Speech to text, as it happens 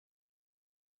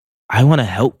I want to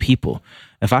help people.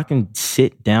 If I can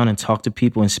sit down and talk to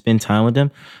people and spend time with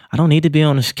them, I don't need to be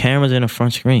on the cameras and the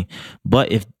front screen. But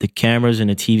if the cameras and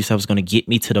the TV stuff is going to get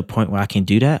me to the point where I can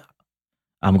do that,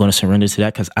 I'm going to surrender to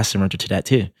that, because I surrendered to that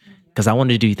too. Because I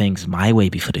wanted to do things my way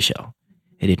before the show.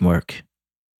 It didn't work.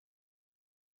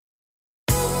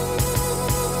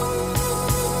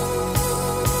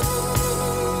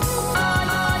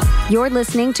 You're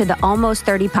listening to the Almost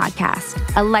 30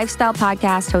 podcast, a lifestyle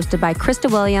podcast hosted by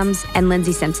Krista Williams and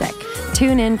Lindsay Simsick.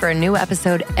 Tune in for a new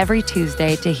episode every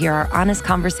Tuesday to hear our honest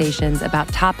conversations about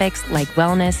topics like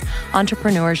wellness,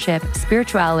 entrepreneurship,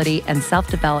 spirituality, and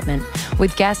self-development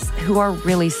with guests who are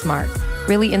really smart,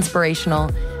 really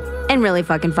inspirational, and really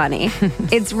fucking funny.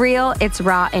 It's real, it's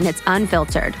raw, and it's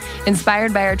unfiltered.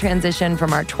 Inspired by our transition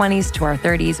from our 20s to our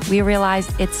 30s, we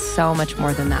realized it's so much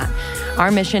more than that.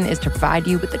 Our mission is to provide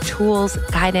you with the tools,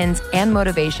 guidance, and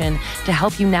motivation to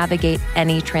help you navigate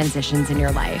any transitions in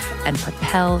your life and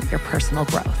propel your personal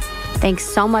growth. Thanks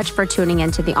so much for tuning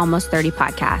into the Almost 30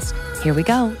 podcast. Here we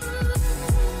go.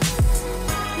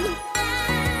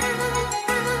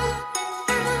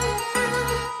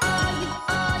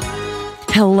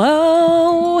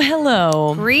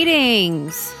 Hello.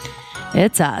 Greetings.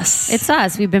 It's us. It's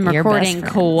us. We've been Your recording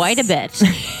best quite a bit.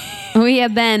 We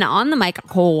have been on the mic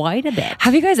quite a bit.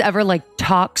 Have you guys ever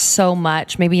talked so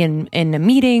much, maybe in a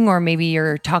meeting, or maybe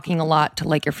you're talking a lot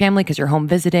to your family because you're home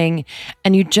visiting,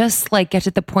 and you just get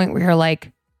to the point where you're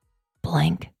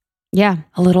blank? Yeah,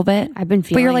 a little bit. I've been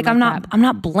feeling. But you're I'm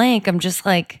not blank. I'm just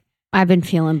I've been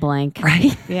feeling blank.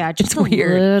 Right? Yeah, just it's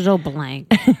weird. Little blank.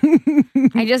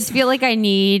 I just feel like I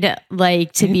need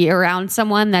to be around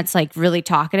someone that's really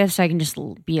talkative, so I can just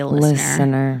be a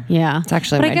listener. Yeah, it's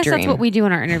actually but my I guess dream. that's what we do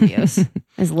in our interviews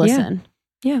is listen.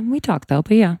 Yeah, we talk though,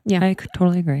 but yeah, I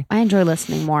totally agree. I enjoy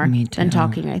listening more than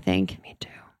talking, I think. Me too.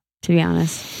 To be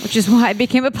honest, which is why I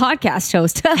became a podcast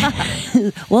host.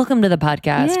 Welcome to the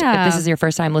podcast. Yeah. If this is your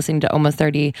first time listening to Almost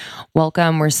 30,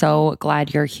 welcome. We're so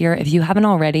glad you're here. If you haven't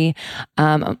already,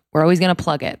 we're always going to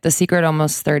plug it. The Secret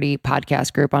Almost 30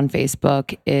 podcast group on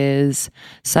Facebook is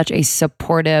such a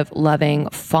supportive, loving,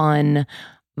 fun,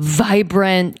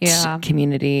 vibrant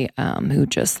community who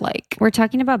just we're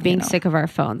talking about being sick of our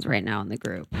phones right now in the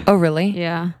group. Oh, really?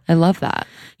 Yeah. I love that.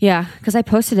 Yeah. Because I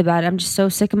posted about it. I'm just so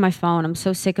sick of my phone. I'm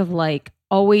so sick of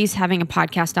always having a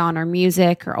podcast on or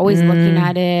music or always looking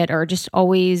at it or just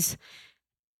always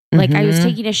I was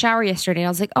taking a shower yesterday and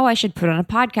I was like, oh, I should put on a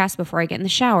podcast before I get in the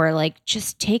shower.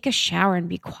 Just take a shower and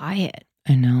be quiet.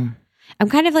 I know. I'm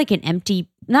kind of an empty,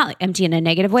 not empty in a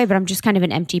negative way, but I'm just kind of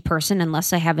an empty person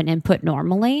unless I have an input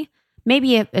normally.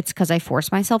 Maybe it's because I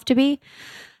force myself to be.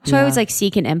 So I always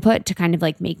seek an input to kind of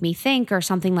make me think or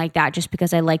something like that, just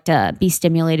because I like to be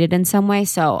stimulated in some way.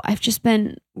 So I've just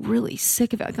been really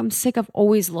sick of it. I'm sick of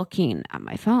always looking at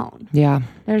my phone. Yeah.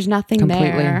 There's nothing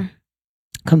there.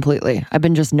 Completely. I've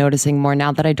been just noticing more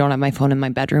now that I don't have my phone in my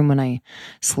bedroom when I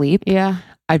sleep. Yeah.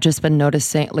 I've just been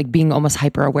noticing, being almost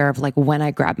hyper aware of when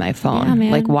I grab my phone, yeah,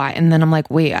 man. Why? And then I'm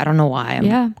wait, I don't know why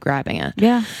I'm grabbing it.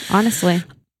 Yeah, honestly.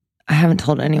 I haven't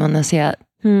told anyone this yet.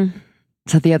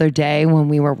 So the other day when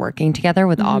we were working together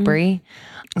with Aubrey,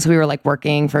 so we were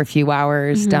working for a few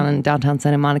hours down in downtown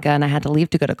Santa Monica, and I had to leave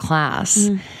to go to class.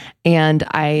 And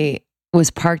I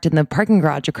was parked in the parking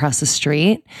garage across the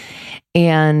street,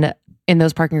 and in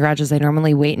those parking garages, I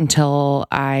normally wait until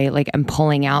I am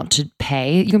pulling out to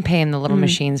pay. You can pay in the little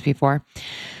machines before,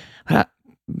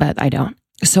 but I don't.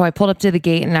 So I pulled up to the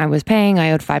gate and I was paying.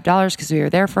 I owed $5 because we were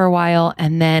there for a while.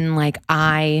 And then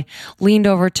I leaned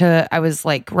over I was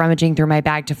rummaging through my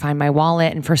bag to find my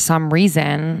wallet. And for some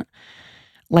reason,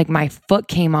 my foot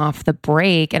came off the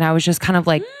brake and I was just kind of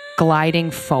gliding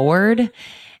forward.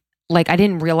 I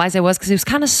didn't realize I was because it was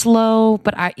kind of slow,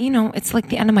 but it's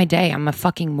the end of my day. I'm a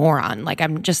fucking moron.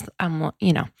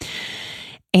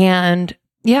 And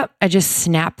I just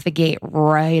snapped the gate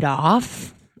right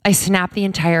off. I snapped the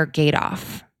entire gate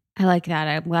off. I like that.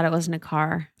 I'm glad it wasn't a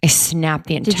car. I snapped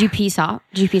the entire. Did you peace out?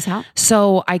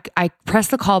 So I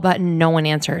pressed the call button. No one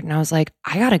answered. And I was like,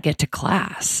 I got to get to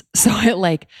class. So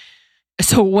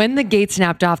So when the gate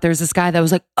snapped off, there was this guy that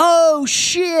was like, oh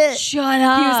shit. Shut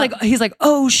up. He's like,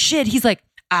 oh shit. He's like,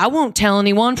 I won't tell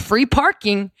anyone, free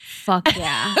parking. Fuck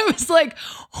yeah. I was like,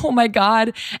 oh my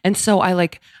God. And so I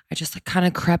just kind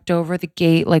of crept over the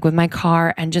gate with my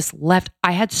car and just left.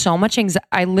 I had so much anxiety.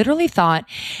 I literally thought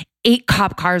 8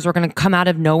 cop cars were going to come out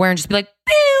of nowhere and just be like,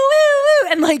 boo, woo,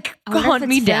 woo, and hunt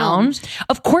me down.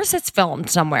 Of course it's filmed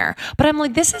somewhere. But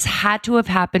I'm this has had to have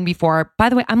happened before. By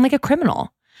the way, I'm a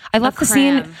criminal. I left the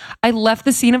scene. I left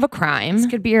the scene of a crime. This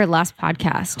could be your last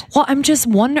podcast. Well, I'm just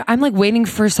wondering. I'm waiting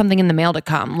for something in the mail to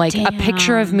come, a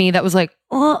picture of me that was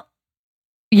oh,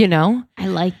 you know? I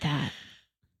like that.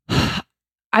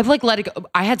 I've like let it go.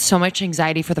 I had so much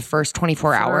anxiety for the first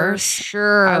 24 hours.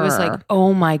 Sure. I was like,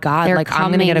 oh my God, They're like I'm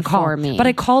going to get a call. for me. But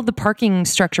I called the parking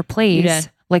structure place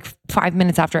did. like 5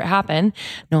 minutes after it happened.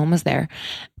 No one was there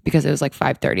because it was like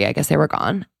 5:30. I guess they were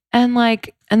gone. And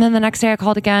then the next day I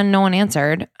called again. No one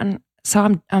answered. And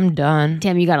so I'm done.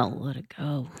 Damn, you gotta let it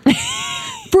go.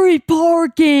 Free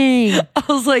parking. I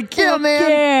was like, yeah, man.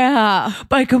 Yeah.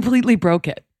 But I completely broke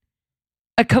it.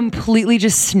 I completely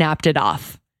just snapped it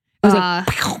off. It was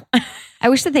like, I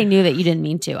wish that they knew that you didn't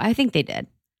mean to. I think they did.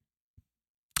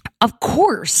 of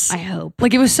course. I hope.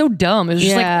 Like it was so dumb. It was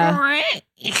just like,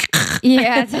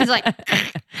 yeah, it sounds like.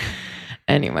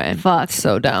 Anyway, Fuck.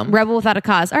 So dumb. Rebel without a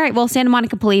cause. All right. Well, Santa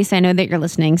Monica Police, I know that you're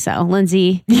listening. So,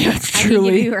 Lindsay, Yeah, I truly.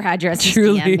 can give you her address. Just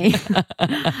Truly. DM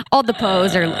me. All the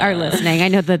Poes are listening. I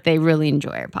know that they really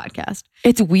enjoy our podcast.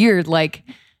 It's weird. Like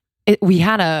we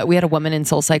had a woman in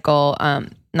Soul Cycle,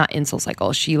 not in Soul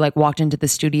Cycle. She like walked into the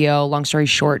studio. Long story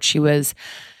short, she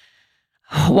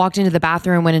walked into the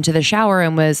bathroom, went into the shower,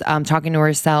 and was talking to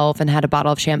herself, and had a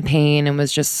bottle of champagne, and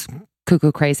was just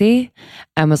cuckoo crazy,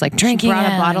 and was like drinking. She brought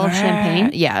a bottle of champagne.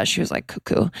 Yeah, she was like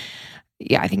cuckoo.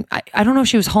 Yeah, I think I don't know if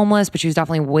she was homeless, but she was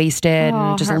definitely wasted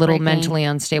and just a little heartbreaking. mentally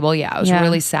unstable. Yeah, it was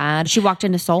really sad. She walked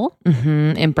into Soul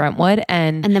In Brentwood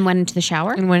and and then went into the shower.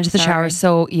 went into the shower.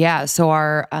 So yeah, so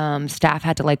our staff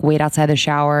had to like wait outside the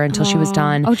shower until she was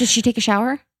done. Oh, did she take a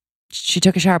shower? She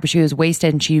took a shower, but she was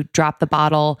wasted and she dropped the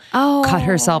bottle, cut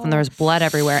herself, and there was blood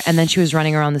everywhere. And then she was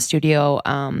running around the studio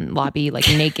lobby like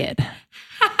naked.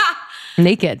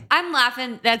 Naked. I'm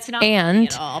laughing. That's not And funny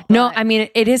at all. no, but- I mean,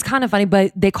 it is kind of funny,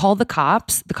 but they called the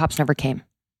cops. The cops never came.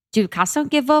 dude, cops don't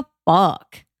give a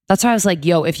fuck. That's why I was like,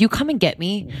 yo, if you come and get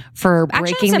me for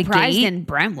breaking Actually, I'm the surprised gate, in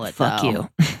Brentwood. fuck though. you.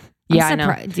 I'm Yeah, I know.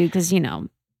 surprised, dude, because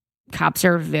cops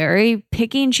are very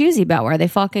picky and choosy about where they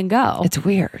fucking go. It's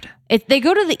weird. If they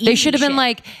go to the, They should have been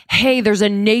like, hey, there's a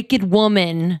naked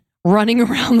woman running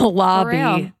around the lobby.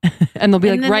 real. And they'll be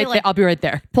And like, then right they, there. I'll be right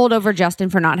there. pulled over Justin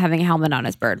for not having a helmet on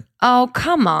his bird. Oh,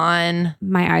 come on.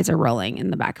 My eyes are rolling in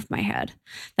the back of my head.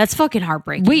 That's fucking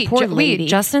heartbreaking. Poor lady.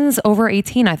 Justin's over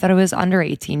 18. I thought it was under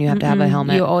 18. You have to have a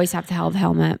helmet. You always have to have a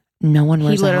helmet. No one He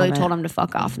wears literally a helmet. told him to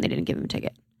fuck off, and they didn't give him a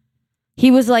ticket. He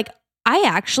was like, I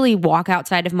actually walk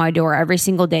outside of my door every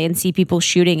single day and see people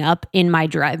shooting up in my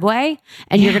driveway,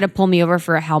 and you're going to pull me over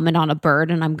for a helmet on a bird,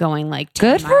 and I'm going like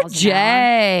 10 Good for miles an hour.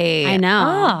 Jay. I know.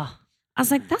 Oh, I was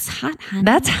like, that's hot, honey.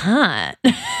 that's hot.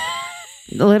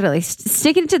 Literally,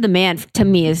 sticking to the man to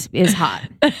me is hot.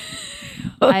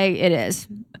 It is.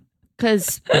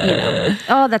 Because,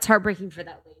 that's heartbreaking for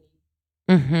that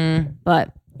lady. Mm-hmm.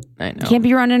 But I know. you can't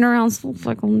be running around Soul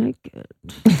Cycle naked.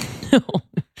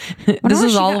 This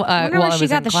is all wonder while where I she was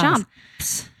got in the class.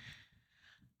 shots.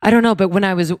 I don't know, but when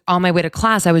I was on my way to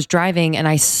class, I was driving and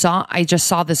I just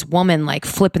saw this woman like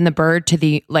flipping the bird to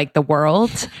the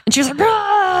world, and she was like,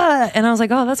 "Ah!" And I was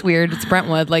like, oh, that's weird. It's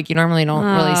Brentwood. Like you normally don't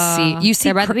really see. You see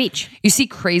They're by the beach. You see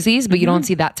crazies, but you don't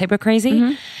see that type of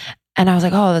crazy. And I was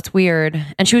like, oh, that's weird.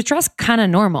 And she was dressed kind of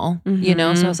normal, So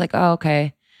I was like, oh,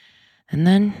 okay. And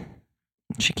then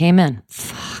she came in.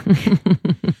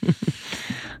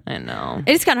 I know.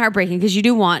 It's kind of heartbreaking because you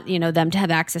do want, them to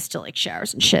have access to like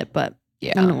showers and shit, but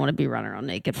Yeah. I don't want to be running around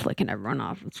naked, flicking everyone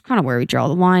off. It's kind of where we draw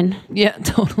the line. Yeah,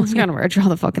 totally. It's kind of where I draw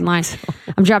the fucking line.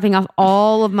 I'm dropping off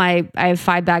all of I have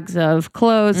 5 bags of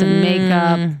clothes and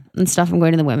makeup and stuff. I'm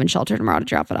going to the women's shelter tomorrow to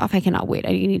drop it off. I cannot wait.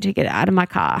 I need to get out of my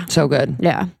car. So good.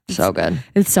 Yeah. So good.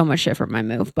 It's so much shit for my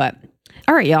move, but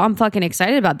all right, y'all. I'm fucking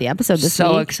excited about the episode this week.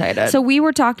 So excited. So we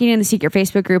were talking in the secret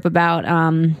Facebook group about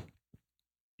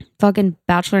fucking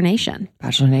Bachelor Nation.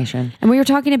 Bachelor Nation. And we were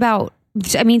talking about,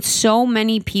 so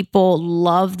many people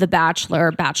love The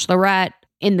Bachelor, Bachelorette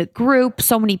in the group.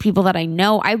 So many people that I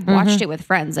know. I watched it with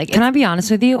friends. Like, Can I be honest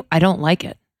with you? I don't like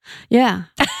it. yeah.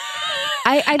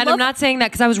 And I'm not saying that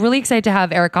because I was really excited to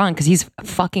have Eric on because he's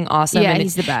fucking awesome. Yeah, and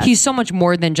he's the best. He's so much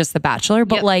more than just The Bachelor.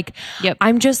 But Yep.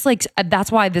 I'm just like,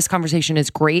 that's why this conversation is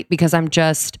great because I'm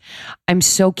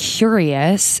so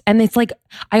curious. And it's like,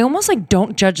 I almost like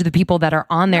don't judge the people that are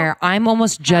on there. I'm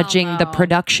almost judging the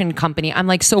production company. I'm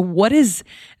like, so what is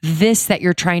this that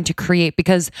you're trying to create?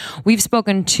 Because we've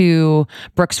spoken to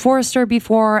Brooks Forrester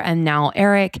before and now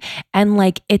Eric, and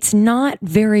like, it's not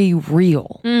very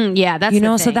real. Yeah, that's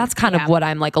So that's kind of what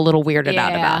I'm like a little weirded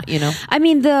out about,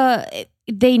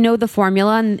 they know the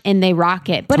formula and they rock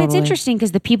it. But it's Totally. interesting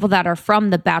because the people that are from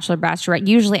the Bachelor, Bachelorette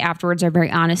usually afterwards are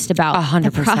very honest about 100%.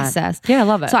 the process. Yeah, I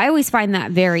love it. So I always find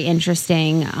that very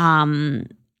interesting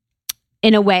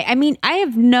in a way.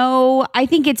 I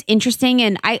think it's interesting,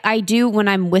 and I do when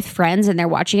I'm with friends and they're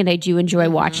watching it, I do enjoy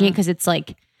watching it because it's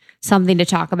like something to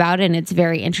talk about, and it's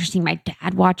very interesting. My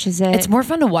dad watches it. It's more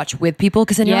fun to watch with people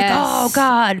because then you're like, oh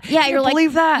God, yeah, you're like,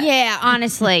 believe that? Yeah,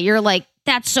 honestly, you're like,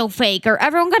 that's so fake, or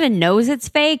everyone kind of knows it's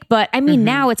fake. But I mean,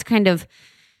 now it's kind of,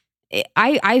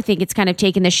 I think it's kind of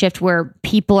taken the shift where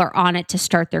people are on it to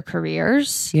start their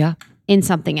careers. Yeah. In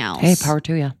something else. Hey, power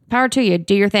to you. Power to you.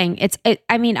 Do your thing.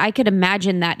 I mean, I could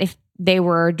imagine that if they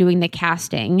were doing the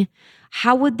casting,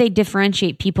 how would they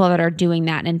differentiate people that are doing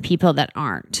that and people that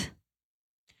aren't?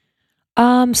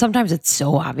 Sometimes it's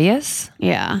so obvious.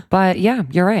 Yeah. But yeah,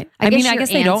 you're right. I guess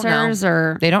they don't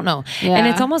know. They don't know. Yeah. And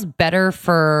it's almost better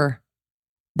for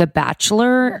the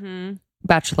Bachelor,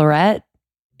 Bachelorette,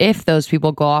 if those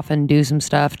people go off and do some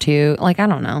stuff too. Like, I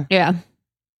don't know. Yeah.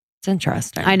 It's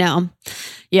interesting. I know.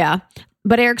 Yeah.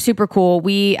 But Eric's super cool.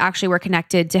 We actually were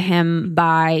connected to him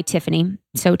by Tiffany.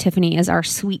 So Tiffany is our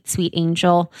sweet, sweet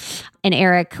angel. And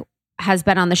Eric has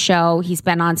been on the show. He's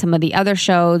been on some of the other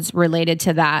shows related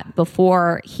to that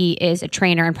before. He is a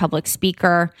trainer and public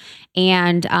speaker.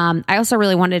 And I also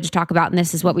really wanted to talk about, and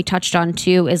this is what we touched on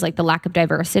too, is like the lack of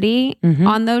diversity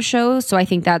on those shows. So I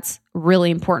think that's really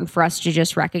important for us to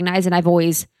just recognize. And I've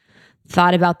always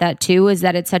thought about that too, is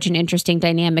that it's such an interesting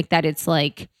dynamic that it's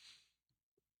like,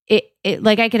 it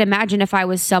like I could imagine if I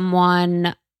was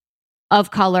someone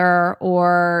of color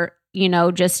or, you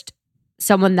know, just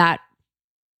someone that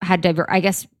had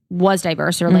was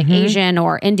diverse or like Asian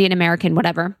or Indian American,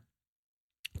 whatever,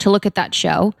 to look at that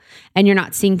show and you're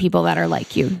not seeing people that are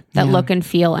like you, that look and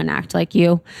feel and act like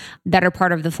you, that are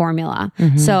part of the formula.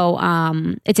 So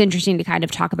it's interesting to kind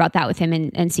of talk about that with him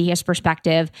and see his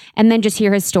perspective, and then just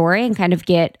hear his story and kind of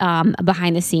get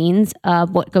behind the scenes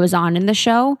of what goes on in the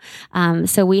show.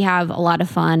 So we have a lot of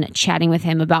fun chatting with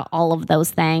him about all of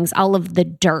those things, all of the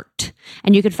dirt.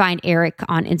 And you could find Eric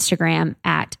on Instagram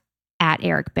at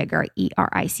Eric Bigger,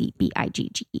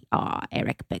 EricBigger,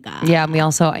 Eric Bigger. Yeah, and we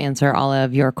also answer all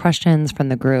of your questions from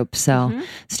the group. So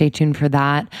stay tuned for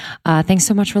that. Thanks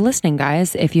so much for listening,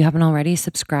 guys. If you haven't already,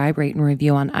 subscribe, rate, and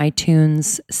review on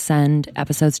iTunes. Send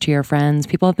episodes to your friends.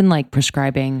 People have been like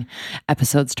prescribing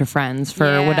episodes to friends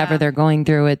for whatever they're going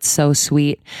through. It's so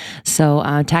sweet. So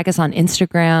tag us on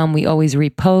Instagram. We always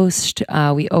repost.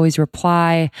 We always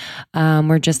reply.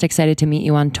 We're just excited to meet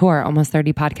you on tour.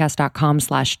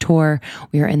 almost30podcast.com/tour.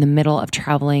 We are in the middle of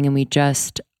traveling and we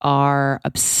just are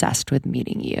obsessed with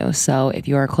meeting you. So if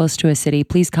you are close to a city,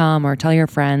 please come or tell your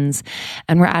friends.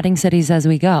 And we're adding cities as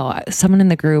we go. Someone in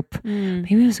the group,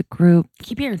 maybe it was a group.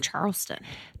 Keep hearing Charleston.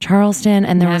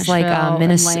 And there was like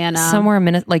Minnesota, somewhere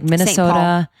like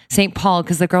Minnesota, St. Paul,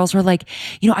 because the girls were like,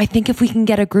 you know, I think if we can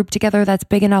get a group together that's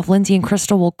big enough, Lindsay and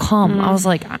Crystal will come. I was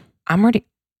like, I'm ready.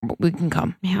 We can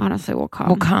come. Yeah, honestly, we'll come.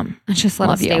 We'll come. Just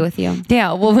let us stay with you.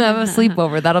 Yeah, we'll have a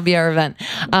sleepover. That'll be our event.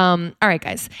 All right,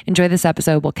 guys. Enjoy this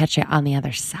episode. We'll catch you on the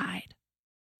other side.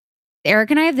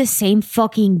 Eric and I have the same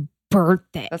fucking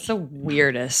birthday. That's the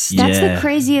weirdest. That's the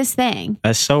craziest thing.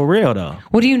 That's so real, though.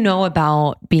 What do you know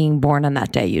about being born on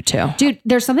that day, you two? Dude,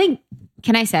 there's something...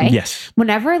 Can I say? Yes.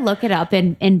 Whenever I look it up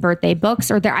in birthday books,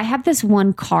 or I have this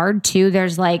one card too.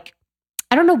 There's like...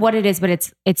 I don't know what it is, but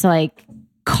it's like...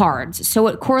 cards. So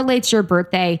it correlates your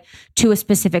birthday to a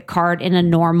specific card in a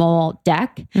normal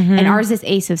deck. And ours is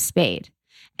Ace of Spade.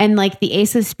 And like the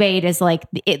Ace of Spade is like,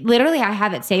 it literally, I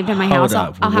have it saved in my house.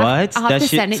 Hold up. I'll have to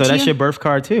send it to you. So that's your birth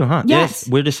card too, huh? Yes.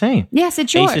 We're the same. Yes,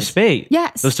 it's yours. Ace of Spade.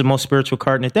 Yes. That's the most spiritual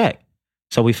card in the deck.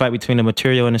 So we fight between the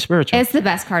material and the spiritual. It's the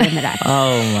best card in the deck.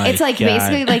 Oh my God. It's like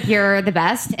basically like you're the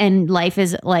best and life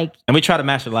is like. And we try to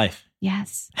master life.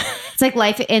 Yes. It's like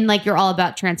life and like you're all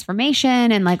about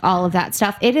transformation and like all of that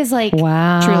stuff. It is like,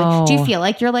 truly. Do you feel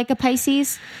like you're like a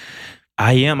Pisces?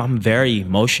 I am. I'm very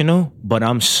emotional, but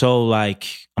I'm so like,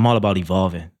 I'm all about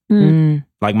evolving.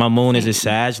 Like my moon is a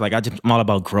Sag. Like I'm all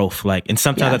about growth. Like, and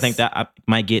sometimes I think that I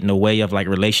might get in the way of like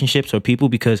relationships or people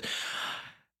because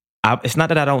it's not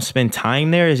that I don't spend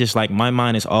time there. It's just like my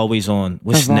mind is always on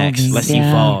what's next. Let's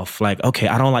evolve. Like, okay,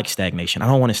 I don't like stagnation. I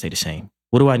don't want to stay the same.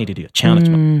 What do I need to do? Challenge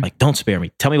me. Like, don't spare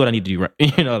me. Tell me what I need to do right.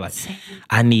 You know, like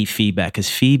I need feedback because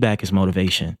feedback is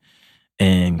motivation.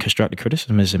 And constructive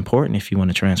criticism is important if you want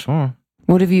to transform.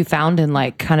 What have you found in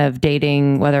like kind of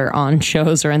dating, whether on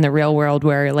shows or in the real world,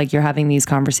 where like you're having these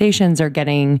conversations or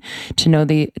getting to know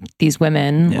these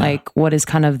women? Like, what is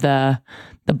kind of the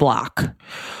block?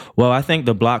 Well, I think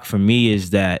the block for me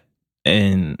is that,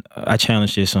 and I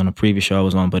challenged this on a previous show I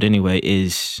was on, but anyway,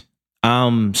 is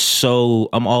I'm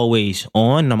always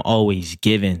on and I'm always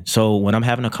giving. So when I'm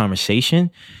having a conversation,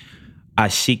 I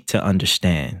seek to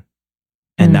understand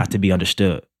and not to be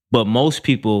understood. But most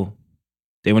people,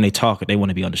 when they talk, they want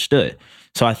to be understood.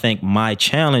 So I think my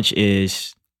challenge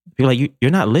is People are like,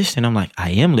 you're not listening. I'm like, I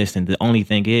am listening. The only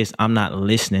thing is I'm not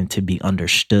listening to be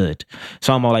understood.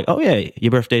 So I'm all like, oh yeah,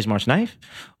 your birthday is March 9th?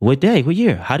 What day? What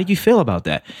year? How did you feel about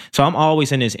that? So I'm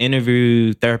always in this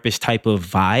interview therapist type of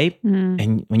vibe.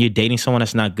 And when you're dating someone,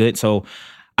 that's not good. So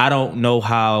I don't know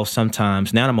how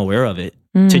sometimes, now I'm aware of it,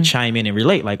 to chime in and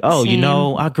relate. Like, oh, Same.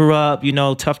 I grew up,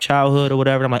 tough childhood or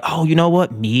whatever. I'm like, oh, you know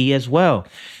what? Me as well.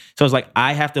 So it's like,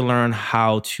 I have to learn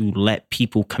how to let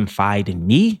people confide in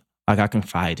me like I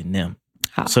confide in them.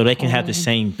 So they can have the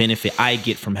same benefit I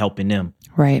get from helping them.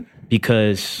 Right.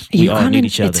 Because we all need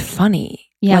each other. It's funny.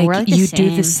 Yeah, like, we're like the you same.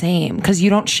 do the same because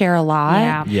you don't share a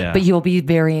lot, Yeah. but you'll be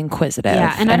very inquisitive.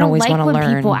 Yeah, and I don't always like want to when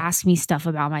learn. people ask me stuff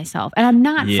about myself. And I'm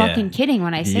not Yeah. fucking kidding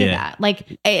when I say Yeah. that.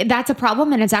 Like, that's a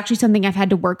problem. And it's actually something I've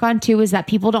had to work on too, is that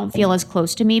people don't feel as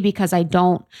close to me because I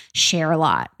don't share a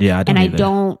lot. Yeah, I don't And either. I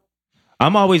don't.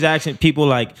 I'm always asking people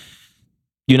like,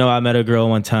 I met a girl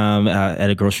one time at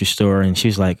a grocery store and she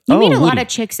was like, You meet a lot Woody. of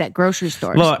chicks at grocery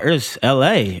stores. Well, it's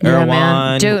LA, Yeah, man.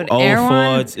 Erewhon, Dude, Old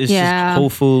Erewhon? Foods, it's Yeah. just Whole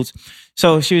Foods.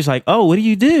 So she was like, oh, what do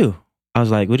you do? I was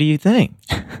like, what do you think?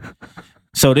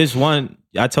 So this one,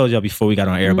 I told y'all before we got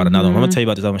on air about another one. I'm gonna tell you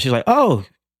about this other one. She's like, oh,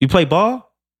 you play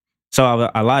ball? So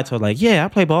I lied to her like, yeah, I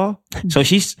play ball. So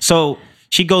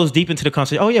she goes deep into the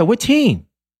conversation. Oh yeah, what team?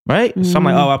 Right? So I'm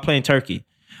like, oh, I play in Turkey.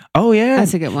 Oh yeah.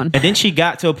 That's a good one. And then she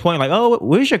got to a point like, oh,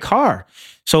 where's your car?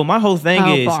 So my whole thing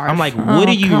is, barf. I'm like, what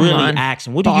are you come really on.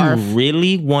 asking? What do Barf. you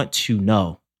really want to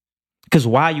know? Because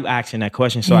why are you asking that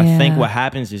question? So I think Yeah. what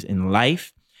happens is in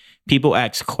life, people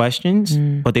ask questions,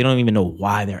 but they don't even know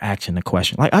why they're asking the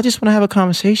question. Like, I just want to have a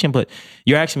conversation, but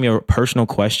you're asking me a personal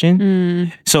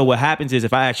question. So what happens is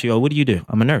if I ask you, oh, what do you do?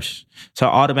 I'm a nurse. So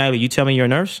automatically, you tell me you're a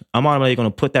nurse, I'm automatically going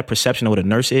to put that perception of what a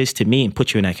nurse is to me and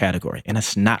put you in that category. And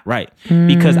that's not right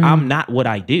because I'm not what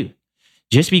I do.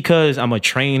 Just because I'm a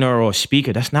trainer or a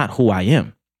speaker, that's not who I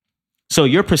am. So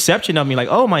your perception of me like,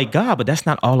 oh my God, but that's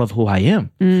not all of who I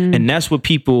am. And that's what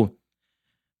people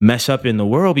mess up in the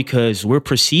world because we're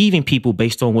perceiving people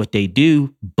based on what they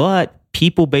do, but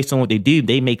people based on what they do,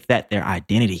 they make that their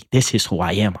identity. This is who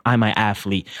I am. I'm an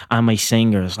athlete. I'm a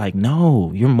singer. It's like,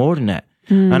 no, you're more than that.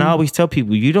 And I always tell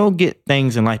people, you don't get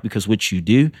things in life because what you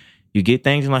do, you get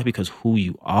things in life because who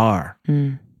you are.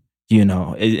 And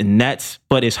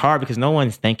but it's hard because no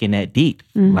one's thinking that deep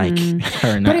like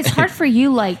her. But it's hard for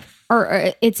you, like,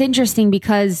 or it's interesting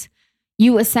because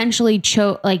you essentially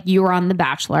chose, like, you were on The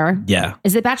Bachelor. Yeah.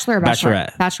 Is it Bachelor or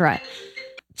Bachelorette? Bachelorette.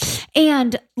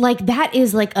 And like, that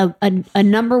is like a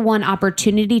number one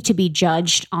opportunity to be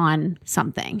judged on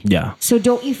something. Yeah. So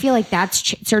don't you feel like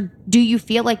do you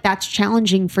feel like that's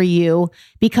challenging for you?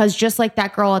 Because just like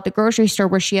that girl at the grocery store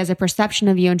where she has a perception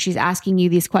of you and she's asking you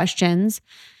these questions,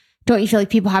 don't you feel like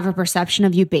people have a perception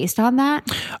of you based on that?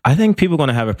 I think people are going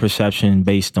to have a perception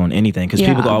based on anything because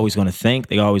people are always going to think,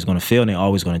 they're always going to feel, and they're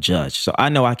always going to judge. So I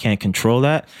know I can't control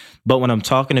that. But when I'm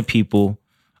talking to people,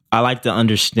 I like to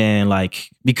understand,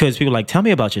 like, because people are like, tell me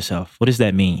about yourself. What does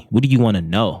that mean? What do you want to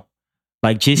know?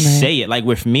 Like, just say it. Like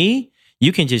with me,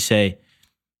 you can just say,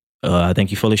 I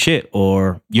think you're full of shit,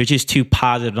 or you're just too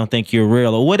positive, don't think you're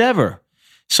real, or whatever.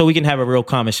 So we can have a real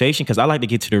conversation because I like to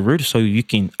get to the root so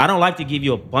I don't like to give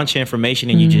you a bunch of information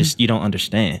and you don't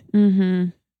understand.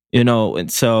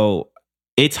 And so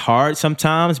it's hard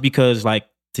sometimes because like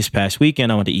this past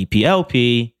weekend, I went to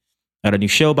EPLP, got a new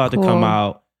show about to come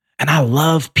out, and I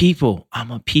love people.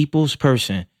 I'm a people's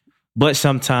person. But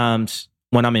sometimes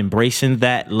when I'm embracing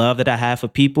that love that I have for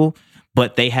people,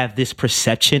 but they have this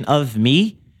perception of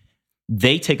me,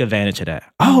 they take advantage of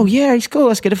that. Oh yeah, he's cool.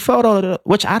 Let's get a photo,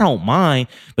 which I don't mind.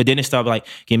 But then it starts like,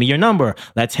 give me your number.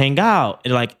 Let's hang out.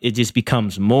 And like, it just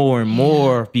becomes more and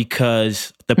more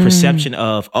because the perception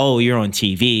of, oh, you're on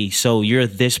TV. So you're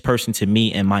this person to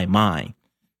me in my mind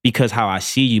because how I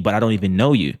see you, but I don't even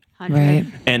know you. Right.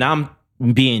 And I'm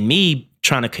being me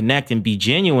trying to connect and be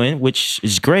genuine, which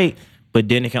is great. But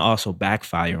then it can also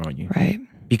backfire on you. Right.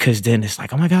 Because then it's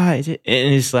like, oh my God. And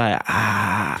it's like,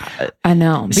 I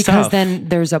know. It's Because tough. then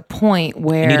there's a point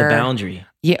where you need a boundary.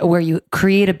 Yeah, where you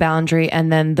create a boundary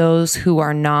and then those who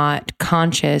are not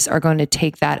conscious are going to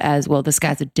take that as, well, this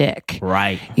guy's a dick.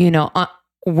 Right.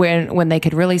 When they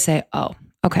could really say, oh,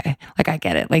 okay, like I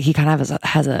get it. Like he kind of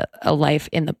has a life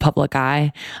in the public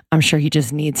eye. I'm sure he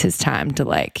just needs his time to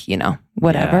like,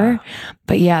 whatever. Yeah.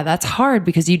 But yeah, that's hard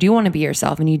because you do want to be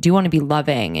yourself and you do want to be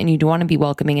loving and you do want to be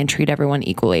welcoming and treat everyone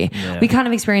equally. Yeah. We kind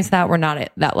of experience that. We're not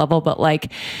at that level, but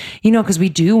like, because we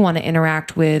do want to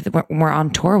interact when we're on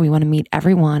tour, we want to meet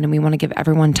everyone and we want to give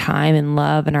everyone time and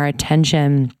love and our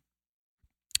attention,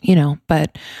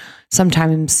 but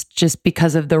sometimes just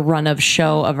because of the run of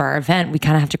show of our event, we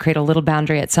kind of have to create a little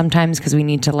boundary at sometimes because we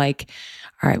need to like,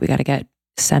 all right, we got to get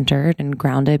centered and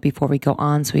grounded before we go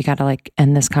on. So we got to like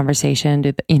end this conversation.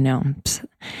 It's a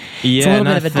little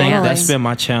bit of a dance. That's been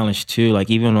my challenge too. Like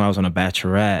even when I was on a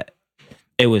Bachelorette,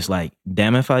 it was like,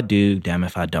 damn if I do, damn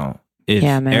if I don't. If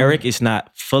Eric is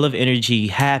not full of energy,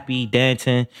 happy,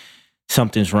 dancing,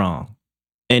 something's wrong.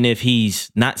 And if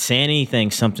he's not saying anything,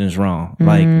 something's wrong.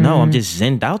 Like, no, I'm just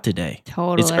zenned out today.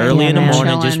 Totally. It's early in the morning.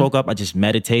 Chilling. Just woke up. I just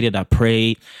meditated. I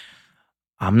prayed.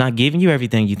 I'm not giving you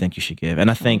everything you think you should give.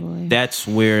 And I think that's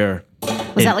where...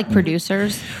 Was that like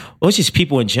producers? Well, it's just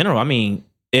people in general. I mean,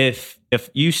 if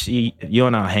you see, you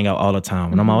and I hang out all the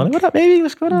time. And I'm all like, what up, baby?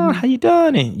 What's going on? How you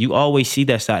doing? And you always see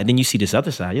that side. And then you see this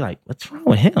other side. You're like, what's wrong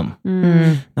with him?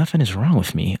 Nothing is wrong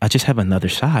with me. I just have another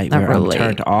side where I'm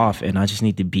turned off and I just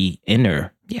need to be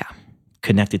inner. Yeah.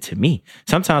 Connected to me.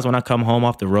 Sometimes when I come home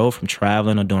off the road from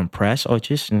traveling or doing press or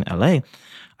just in LA,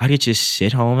 I could just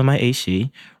sit home in my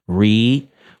AC, read,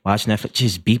 watch Netflix,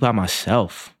 just be by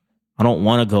myself. I don't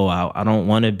want to go out. I don't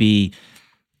want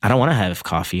to have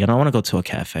coffee. I don't want to go to a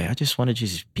cafe. I just want to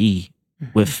just be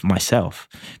with myself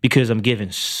because I'm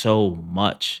given so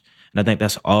much. And I think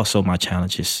that's also my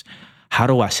challenge is how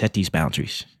do I set these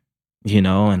boundaries?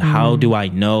 And how do I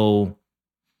know?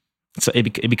 So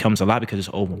it becomes a lot because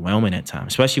it's overwhelming at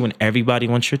times, especially when everybody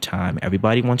wants your time,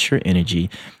 everybody wants your energy,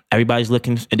 everybody's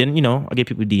looking. And then, I get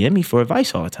people DM me for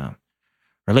advice all the time.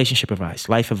 Relationship advice,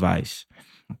 life advice,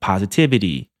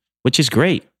 positivity, which is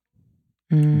great.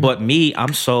 But me,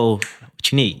 I'm so,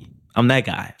 what you need? I'm that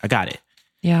guy. I got it.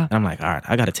 Yeah. And I'm like, all right,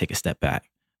 I got to take a step back.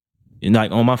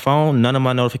 Like on my phone, none of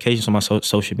my notifications on my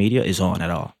social media is on at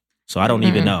all. So I don't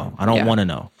even know. I don't want to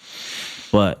know.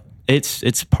 But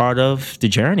it's part of the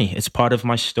journey. It's part of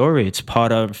my story. It's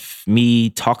part of me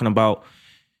talking about.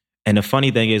 And the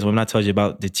funny thing is, when I told you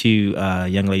about the two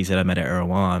young ladies that I met at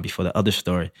Erewhon before the other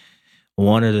story,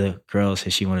 one of the girls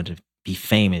said she wanted to be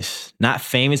famous. Not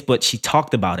famous, but she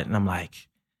talked about it. And I'm like,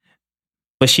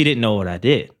 but she didn't know what I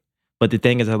did. But the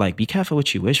thing is, I'm like, be careful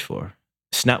what you wish for.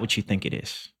 It's not what you think it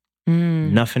is.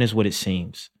 Nothing is what it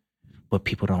seems. But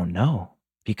people don't know.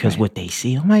 Because what they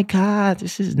see, oh my God,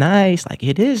 this is nice. Like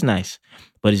it is nice,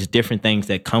 but it's different things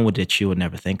that come with it that you would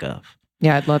never think of.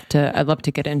 Yeah, I'd love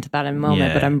to get into that in a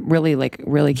moment, but I'm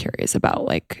really curious about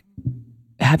like,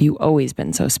 have you always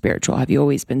been so spiritual? Have you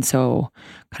always been so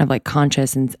kind of like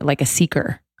conscious and like a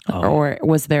seeker? Or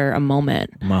was there a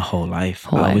moment? My whole life.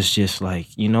 I was just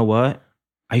like, you know what?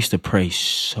 I used to pray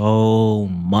so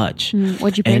much.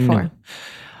 What'd you pray for?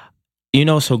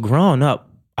 So growing up,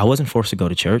 I wasn't forced to go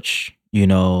to church.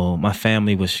 My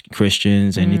family was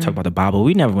Christians and you talk about the Bible.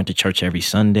 We never went to church every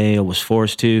Sunday or was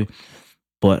forced to,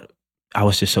 but I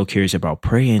was just so curious about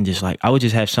praying. Just like, I would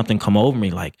just have something come over me,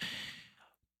 like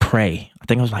pray. I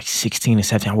think I was like 16 or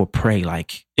 17. I would pray.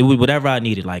 Like it would, whatever I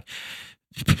needed, like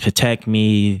protect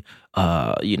me,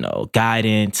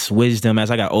 guidance, wisdom. As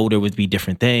I got older would be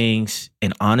different things.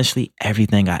 And honestly,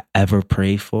 everything I ever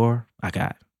prayed for, I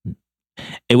got.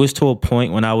 It was to a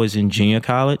point when I was in junior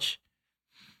college.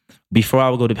 Before I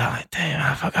would go to bed, I'm like, damn,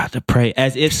 I forgot to pray.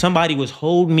 As if somebody was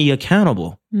holding me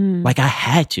accountable. Like I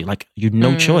had to, like you're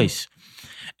no choice.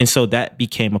 And so that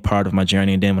became a part of my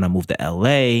journey. And then when I moved to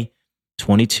LA,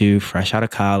 22, fresh out of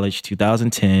college,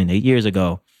 2010, 8 years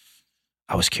ago,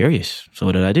 I was curious. So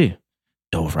what did I do?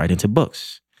 Dove right into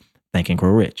books, Think and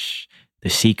Grow Rich, The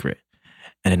Secret.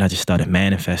 And then I just started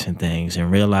manifesting things and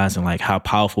realizing like how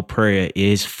powerful prayer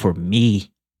is for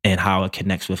me and how it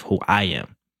connects with who I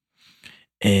am.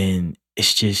 And I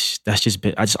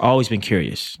just always been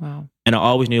curious. Wow. And I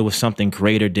always knew it was something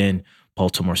greater than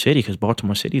Baltimore City because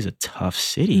Baltimore City is a tough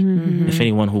city. If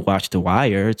anyone who watched The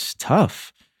Wire, it's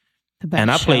tough.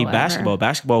 And I played basketball.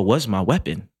 Basketball was my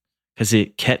weapon because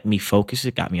it kept me focused.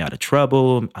 It got me out of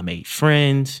trouble. I made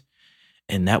friends.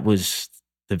 And that was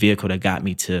the vehicle that got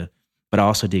me to, but I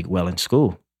also did well in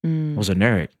school. I was a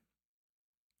nerd.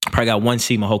 I probably got 1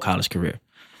 C my whole college career.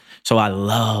 So I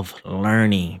love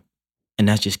learning. And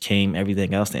that just came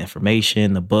everything else, the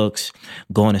information, the books,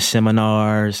 going to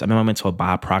seminars. I remember I went to a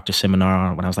Bob Proctor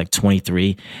seminar when I was like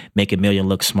 23, Make a Million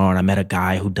Look Smart. I met a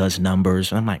guy who does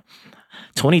numbers. And I'm like,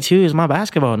 22 is my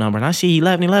basketball number. And I see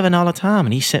 11 all the time.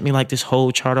 And he sent me like this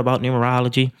whole chart about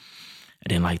numerology. And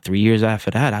then like 3 years after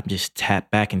that, I just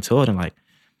tapped back into it and like,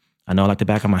 I know like the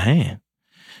back of my hand.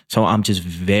 So I'm just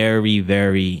very,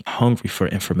 very hungry for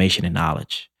information and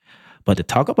knowledge. But to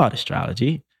talk about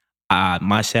astrology, I'm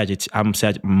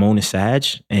moon is Sag,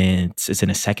 and it's in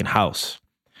the second house.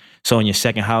 So in your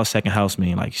second house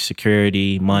means like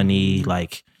security, money,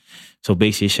 like, so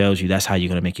basically it shows you that's how you're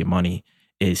going to make your money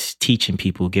is teaching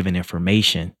people, giving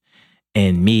information.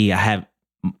 And me, I have,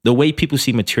 the way people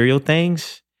see material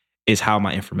things is how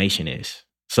my information is.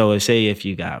 So say if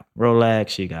you got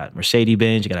Rolex, you got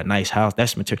Mercedes-Benz, you got a nice house,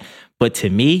 that's material. But to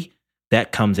me,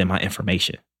 that comes in my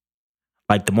information.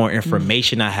 Like the more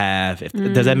information I have,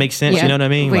 does that make sense? Yeah. You know what I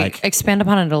mean? Wait, Like expand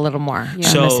upon it a little more. Yeah.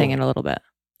 So- I'm missing it a little bit.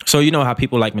 So you know how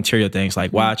people like material things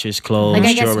like watches, clothes, Like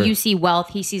I guess jewelry. you see wealth,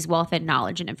 he sees wealth and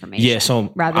knowledge and information. Yeah,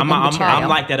 so rather I'm, than I'm, material. I'm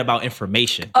like that about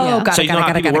information. Oh, Yeah. got So it, you know got how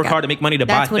it, got it, people got work it. hard to make money to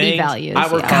That's buy what he things? values,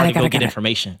 I work yeah. hard to Got go it, get got it.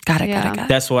 information. Got it, Yeah. got it, got it.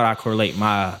 That's what I correlate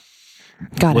my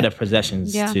Got with it. the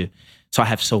possessions Yeah. to. So I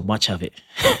have so much of it.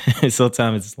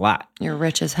 Sometimes it's a lot. You're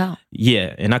rich as hell.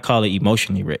 Yeah, and I call it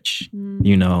emotionally rich.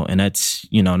 You know, and that's,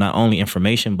 you know, not only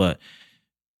information but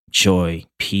joy,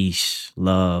 peace,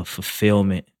 love,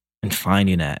 fulfillment, and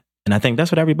finding that. And I think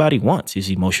that's what everybody wants is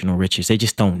emotional riches. They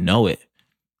just don't know it.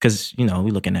 Because, you know,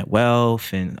 we're looking at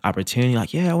wealth and opportunity,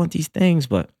 like, yeah, I want these things,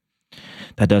 but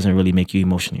that doesn't really make you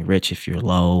emotionally rich if you're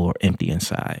low or empty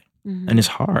inside. And it's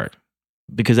hard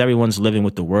because everyone's living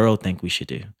what the world think we should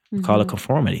do. We call it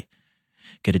conformity.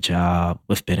 Get a job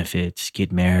with benefits,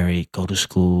 get married, go to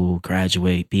school,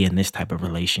 graduate, be in this type of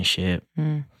relationship.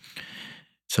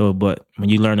 So, but when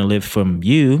you learn to live from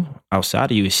you,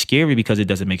 outside of you, it's scary because it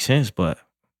doesn't make sense. But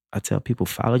I tell people,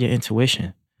 follow your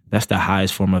intuition. That's the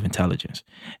highest form of intelligence.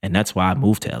 And that's why I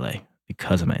moved to LA,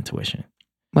 because of my intuition.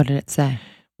 What did it say?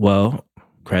 Well,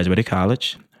 graduated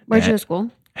college. Where'd you go to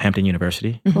school? Hampton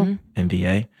University, Cool.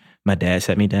 MBA. My dad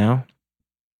sat me down.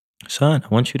 Son, I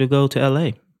want you to go to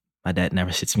LA. My dad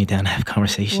never sits me down to have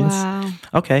conversations. Wow.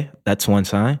 Okay, that's one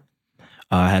sign.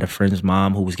 I had a friend's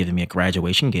mom who was giving me a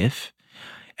graduation gift.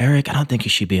 Eric, I don't think you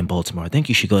should be in Baltimore. I think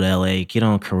you should go to LA, get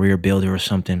on Career Builder or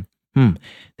something.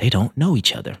 They don't know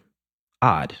each other.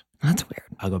 Odd. That's weird.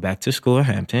 I go back to school in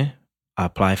Hampton. I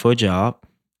apply for a job,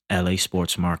 LA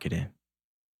Sports Marketing.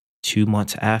 2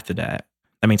 months after that,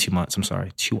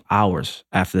 2 hours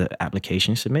after the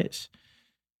application submits,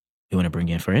 they want to bring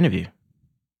you in for an interview.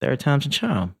 Third time's a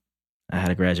charm. I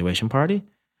had a graduation party.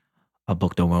 I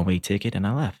booked a one-way ticket and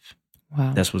I left.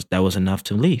 Wow. That was enough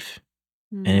to leave.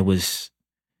 And it was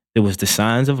the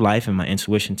signs of life and my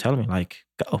intuition telling me, like,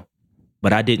 go.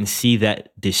 But I didn't see that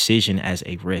decision as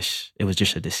a risk. It was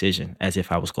just a decision, as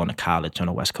if I was going to college on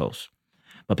the West Coast.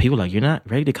 But people were like, you're not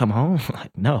ready to come home?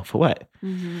 Like, no, for what?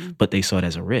 But they saw it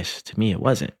as a risk. To me, it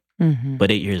wasn't. But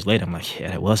 8 years later, I'm like,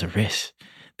 yeah, that was a risk.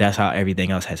 That's how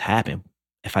everything else has happened.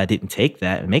 If I didn't take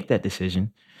that and make that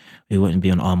decision, we wouldn't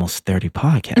be on almost 30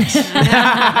 podcasts.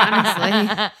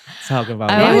 Honestly. Talking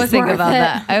about I life. always think worth about it.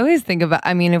 that. I always think about,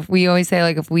 I mean, if we always say,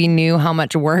 like, if we knew how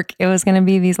much work it was going to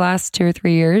be these last 2 or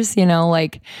 3 years, you know,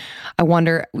 like, I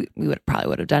wonder, we probably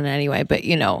would have done it anyway, but,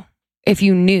 you know, if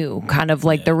you knew kind of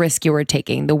like the risk you were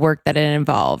taking, the work that it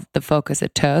involved, the focus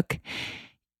it took,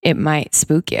 it might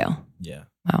spook you. Yeah.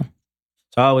 Wow.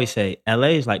 So I always say LA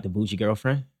is like the bougie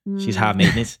girlfriend. She's high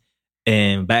maintenance.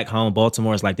 And back home,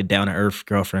 Baltimore is like the down-to-earth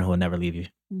girlfriend who will never leave you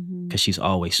because she's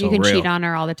always so You can real. cheat on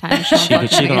her all the time. She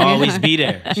can always be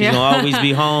there. She's gonna always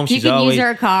be home. You She's can always use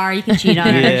her car. You can cheat on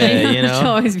her. Yeah, you know. She'll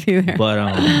always be there. But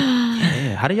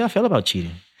yeah. How do y'all feel about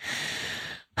cheating?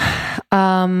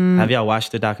 Have y'all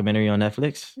watched the documentary on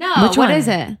Netflix? No, Which what one? is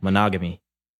it? Monogamy.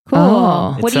 Cool.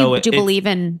 Oh. What So do you believe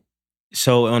in?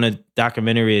 So on a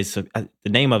documentary, the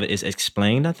name of it is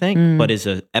Explained, I think, but it's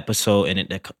an episode in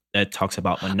it that talks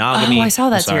about monogamy. Oh, I saw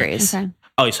I'm that sorry. series. Okay.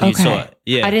 Oh, so you saw it?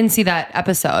 Yeah. I didn't see that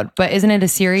episode, but isn't it a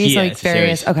series? Yeah, Like it's a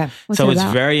various. series. Okay. What's So it it's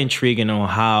about? very intriguing on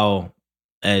how,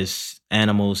 as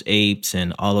animals, apes,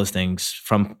 and all those things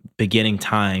from beginning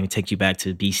time, take you back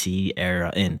to the BC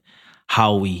era and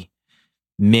how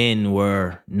men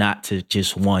were not to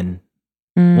just one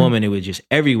woman. It was just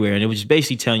everywhere. And it was just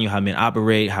basically telling you how men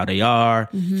operate, how they are,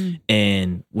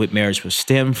 and what marriage was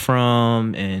stemmed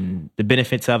from. And the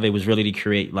benefits of it was really to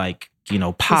create, like, you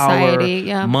know, power, Society,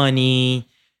 yeah. money.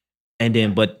 And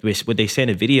then, but what they say in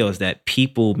the video is that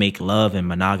people make love and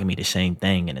monogamy the same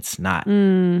thing, and it's not.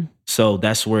 So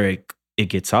that's where it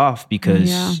gets off,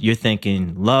 because you're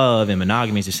thinking love and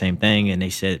monogamy is the same thing. And they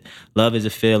said love is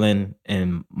a feeling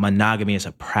and monogamy is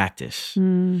a practice.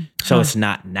 So it's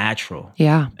not natural.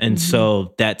 Yeah. And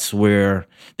so that's where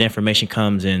the information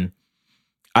comes in.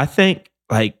 I think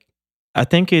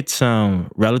it's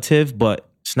relative, but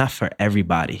it's not for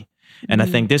everybody. And I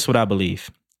think this is what I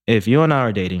believe. If you and I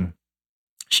are dating,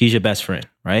 she's your best friend,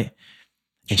 right?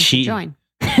 And she join.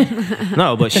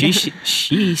 no, but she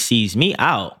sees me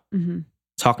out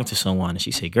talking to someone, and she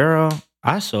say, "Girl,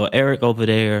 I saw Eric over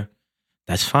there."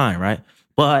 That's fine, right?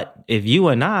 But if you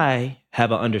and I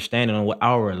have an understanding on what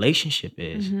our relationship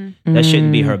is, that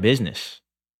shouldn't be her business.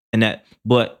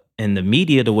 But in the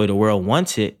media, the way the world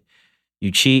wants it,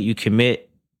 you cheat, you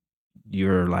commit,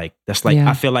 you're like, that's like, Yeah.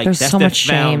 I feel like There's that's so the much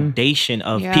shame. foundation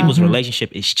of Yeah. people's Mhm.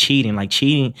 relationship is cheating. Like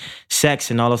cheating, sex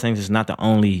and all those things is not the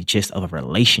only gist of a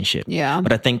relationship. Yeah.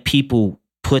 But I think people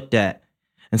put that.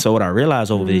 And so what I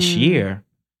realized over this year,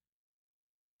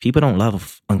 people don't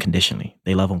love unconditionally.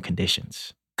 They love on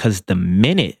conditions. Because the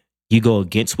minute you go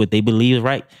against what they believe is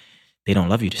right, they don't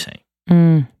love you the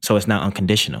same. So it's not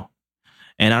unconditional.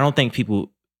 And I don't think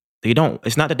people,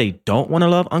 it's not that they don't want to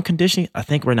love unconditionally. I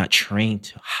think we're not trained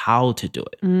to how to do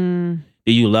it.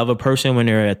 Do you love a person when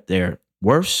they're at their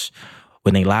worst?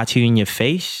 When they lie to you in your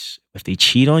face? If they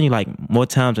cheat on you? Like more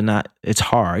times than not, it's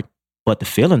hard, but the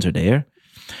feelings are there.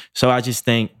 So I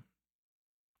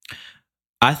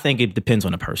think it depends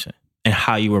on the person and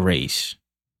how you were raised.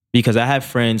 Because I have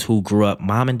friends who grew up,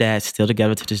 mom and dad still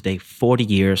together to this day, 40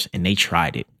 years, and they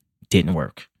tried it. Didn't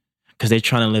work. Because they're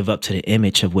trying to live up to the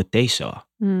image of what they saw.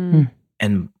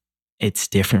 And it's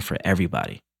different for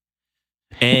everybody.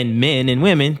 And men and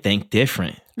women think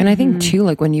different. And I think too,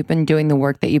 like when you've been doing the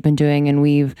work that you've been doing, and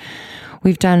we've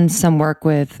done some work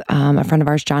with a friend of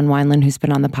ours, John Wineland, who's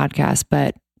been on the podcast,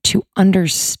 but to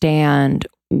understand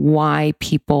why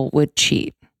people would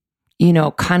cheat,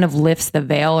 kind of lifts the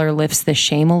veil or lifts the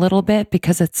shame a little bit,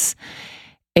 because it's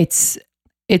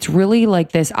really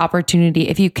like this opportunity.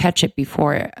 If you catch it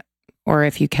before or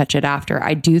if you catch it after,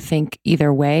 I do think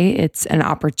either way, it's an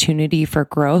opportunity for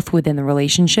growth within the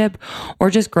relationship or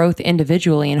just growth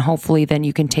individually. And hopefully then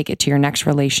you can take it to your next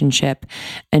relationship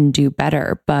and do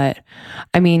better. But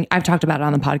I mean, I've talked about it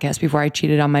on the podcast before. I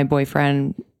cheated on my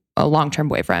boyfriend, a long-term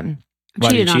boyfriend. Why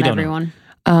do you Cheated cheat on on him? everyone.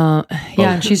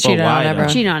 Yeah, she's cheated why, on though?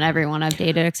 everyone. Cheated on everyone I've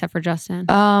dated except for Justin.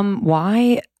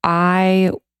 Why?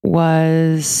 I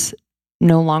was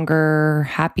no longer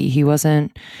happy.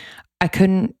 I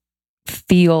couldn't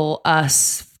feel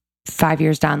us 5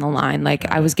 years down the line. Like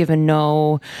I was given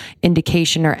no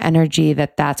indication or energy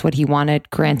that that's what he wanted.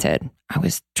 Granted, I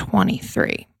was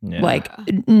 23, like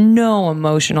no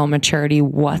emotional maturity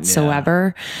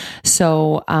whatsoever.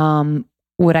 So,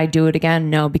 would I do it again?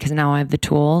 No, because now I have the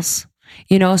tools,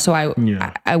 so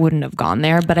I wouldn't have gone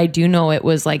there, but I do know it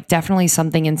was like definitely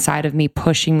something inside of me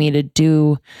pushing me to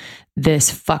do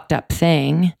this fucked up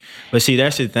thing. But see,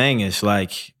 that's the thing. It's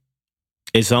like,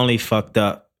 it's only fucked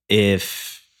up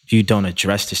if you don't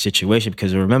address the situation,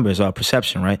 because remember, it's all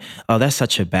perception, right? Oh, that's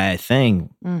such a bad thing.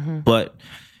 But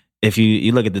if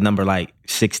you look at the number like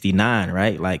 69,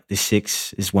 right? Like the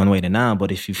 6 is one way to 9,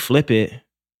 but if you flip it,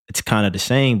 it's kind of the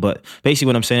same. But basically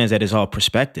what I'm saying is that it's all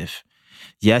perspective.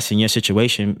 Yes, in your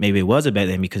situation, maybe it was a bad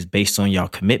thing because based on your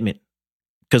commitment.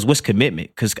 Because what's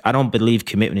commitment? Because I don't believe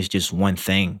commitment is just one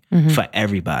thing for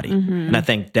everybody. And I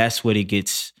think that's what it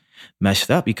gets messed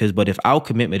up, but if our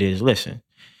commitment is, listen,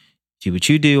 do what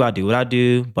you do, I do what I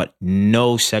do, but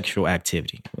no sexual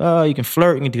activity. Well, you can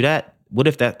flirt, you can do that. What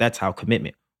if that's our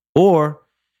commitment? Or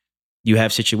you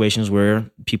have situations where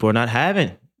people are not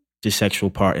having the sexual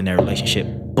part in their relationship,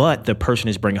 but the person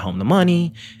is bringing home the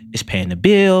money, is paying the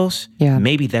bills. Yeah.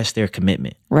 Maybe that's their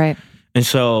commitment. Right. And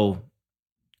so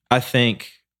I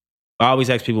think I always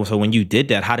ask people, so when you did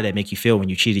that, how did that make you feel when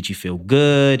you cheated? You feel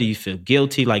good? Do you feel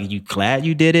guilty? Like, you glad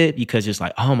you did it? Because it's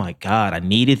like, oh my God, I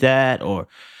needed that? Or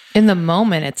in the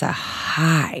moment, it's a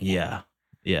high. Yeah.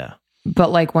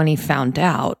 But like when he found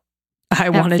out, I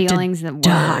That wanted feeling's to the worst,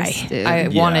 die. dude. I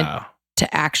wanted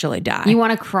to actually die. You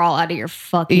want to crawl out of your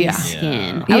fucking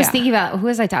skin. I was Yeah. thinking about, who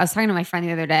was I was talking to my friend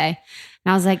the other day,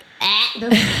 and I was like,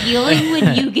 the feeling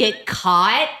when you get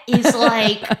caught is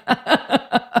like,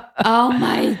 oh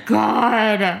my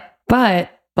God. But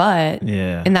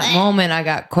Yeah. in that moment, I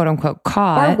got quote unquote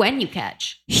caught. Or when you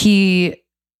catch.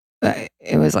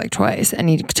 It was like twice, and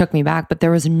he took me back, but there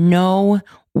was no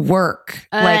work.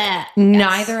 Like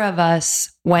neither of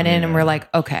us went in and were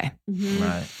like, okay,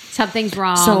 Right. Something's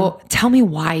wrong. so tell me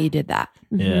why you did that.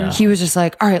 Yeah. He was just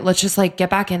like, all right, let's just like get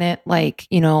back in it. Like,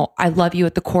 I love you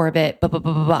at the core of it, blah, blah,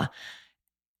 blah, blah, blah.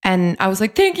 And I was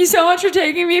like, thank you so much for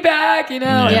taking me back,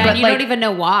 Yeah. yeah, But and you like, don't even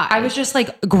know why. I was just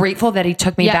like grateful that he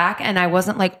took me back. And I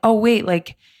wasn't like, oh, wait,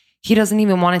 like he doesn't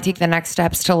even want to take the next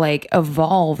steps to like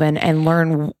evolve and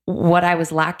learn what I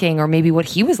was lacking or maybe what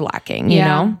he was lacking, you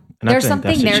know? And I There's think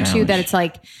something that's the there too that challenge. it's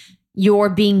like you're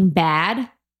being bad.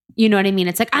 You know what I mean?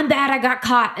 It's like, I'm bad, I got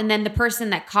caught. And then the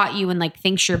person that caught you and like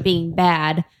thinks you're being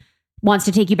bad wants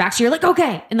to take you back. So you're like,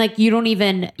 okay. And like, you don't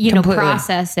even, Completely.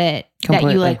 process it that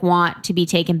Completely. you like want to be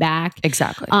taken back.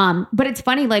 Exactly. But it's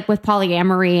funny, like with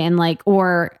polyamory and like,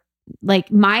 or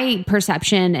like my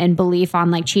perception and belief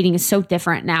on like cheating is so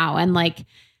different now. And like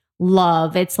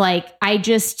love, it's like, I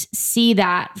just see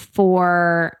that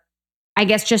for, I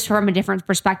guess just from a different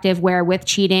perspective, where with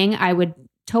cheating, I would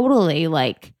totally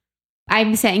like,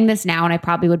 I'm saying this now and I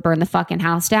probably would burn the fucking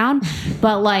house down,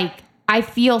 but like, I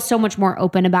feel so much more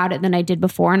open about it than I did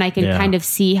before. And I can kind of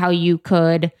see how you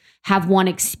could have one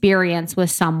experience with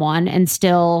someone and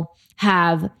still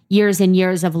have years and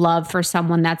years of love for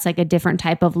someone that's like a different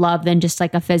type of love than just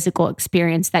like a physical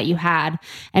experience that you had.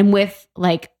 And with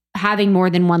like having more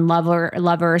than one lover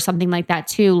or something like that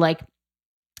too, like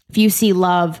if you see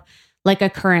love like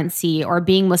a currency or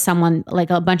being with someone,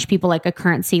 like a bunch of people like a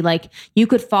currency, like you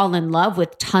could fall in love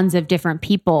with tons of different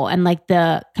people, and like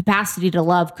the capacity to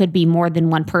love could be more than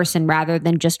one person rather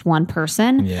than just one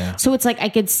person. Yeah. So it's like, I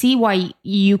could see why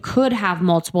you could have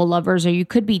multiple lovers or you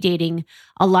could be dating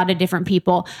a lot of different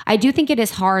people. I do think it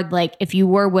is hard. Like if you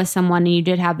were with someone and you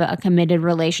did have a committed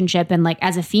relationship, and like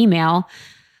as a female,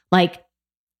 like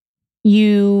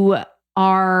you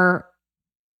are,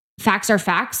 facts are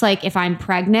facts. Like if I'm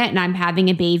pregnant and I'm having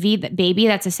a baby,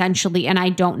 that's essentially, and I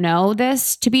don't know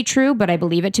this to be true, but I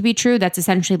believe it to be true. That's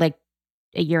essentially like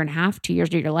a year and a half, 2 years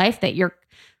of your life that you're,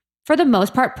 for the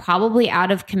most part, probably out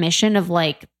of commission of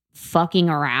like fucking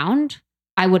around.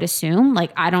 I would assume.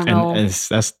 Like, I don't know. And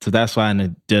that's why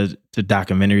in the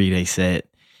documentary they said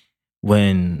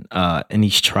when in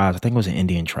these tribes, I think it was an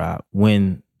Indian tribe,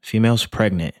 when female's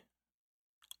pregnant,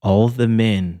 all the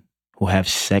men who have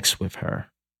sex with her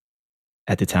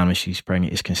at the time when she's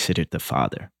pregnant is considered the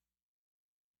father.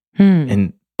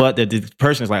 But the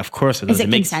person is like, of course, is it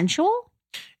consensual?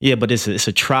 Yeah, but it's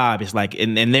a tribe. It's like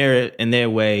in their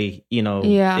way, you know,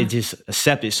 it just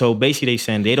accepted. So basically, they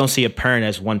saying they don't see a parent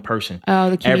as one person.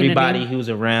 Oh, the community. Everybody who's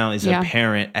around is a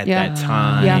parent at that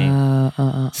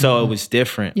time. So it was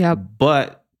different. Yeah.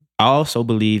 But I also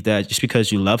believe that just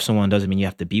because you love someone doesn't mean you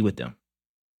have to be with them.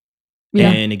 Yeah.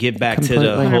 And to get back Completely.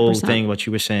 to the whole 100%. thing, what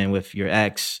you were saying with your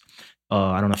ex.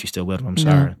 I don't know if you're still with him. I'm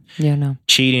sorry. No.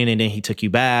 Cheating and then he took you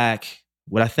back.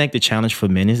 What I think the challenge for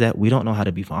men is that we don't know how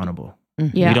to be vulnerable.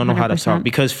 Yeah, we don't know how to 100%. talk.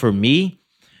 Because for me,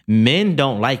 men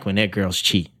don't like when their girls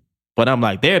cheat. But I'm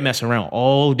like, they're messing around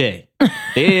all day.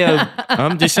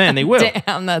 I'm just saying they will.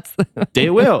 Damn, that's They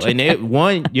will.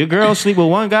 And your girl sleep with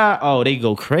one guy, oh, they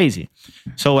go crazy.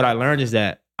 So what I learned is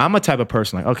that I'm a type of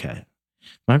person like, okay,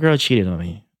 my girl cheated on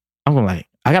me. I'm going like,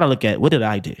 I got to look at, what did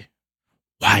I do?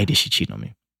 Why did she cheat on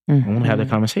me? I want to have that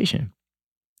conversation.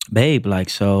 Babe, like,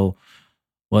 so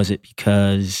was it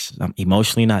because I'm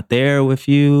emotionally not there with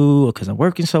you or because I'm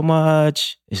working so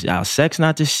much? Is our sex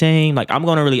not the same? Like, I'm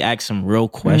going to really ask some real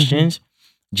questions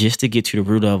just to get to the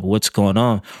root of what's going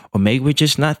on. Or maybe we're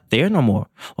just not there no more.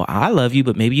 Or I love you,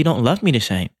 but maybe you don't love me the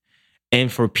same.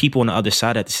 And for people on the other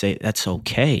side to say, that's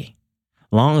okay.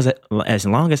 As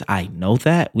long as I know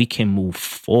that, we can move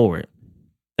forward.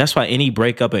 That's why any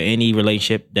breakup or any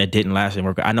relationship that didn't last and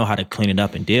work, I know how to clean it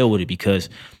up and deal with it because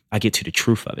I get to the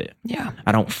truth of it. Yeah.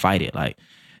 I don't fight it like,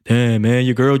 damn, man,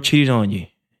 your girl cheated on you.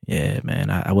 Yeah,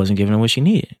 man, I wasn't giving her what she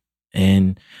needed.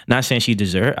 And not saying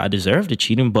I deserved the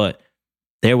cheating, but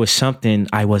there was something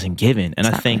I wasn't given. And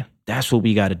Exactly. I think that's what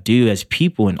we got to do as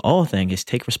people in all things is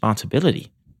take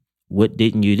responsibility. What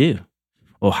didn't you do?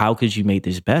 Or how could you make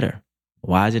this better?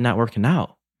 Why is it not working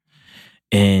out?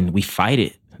 And we fight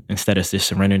it instead of just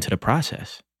surrendering to the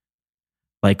process.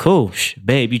 Like, cool,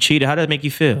 babe, you cheated. How does that make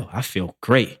you feel? I feel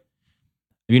great.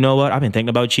 You know what? I've been thinking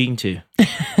about cheating too.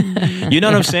 You know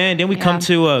what I'm saying? Then we come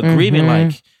to an agreement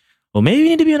like, well, maybe we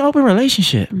need to be in an open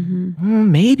relationship.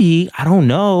 Maybe. I don't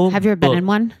know. Have you ever been in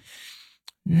one?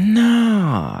 No,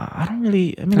 I don't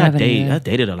really. I mean, I haven't either.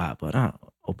 dated a lot, but not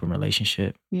open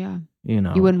relationship. Yeah. You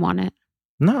know. You wouldn't want it.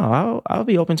 No, I'll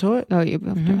be open to it. Oh, you'd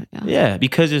be open to it. Yeah. Yeah,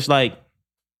 because it's like,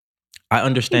 I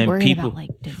understand worry people. about, like,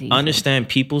 diseases. Understand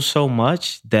people so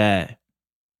much that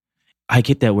I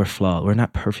get that we're flawed. We're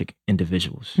not perfect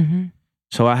individuals.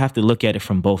 So I have to look at it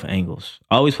from both angles.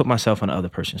 I always put myself on the other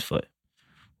person's foot.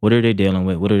 What are they dealing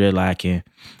with? What are they lacking?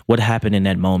 What happened in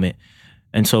that moment?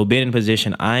 And so being in the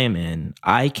position I am in,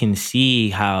 I can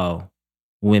see how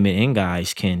women and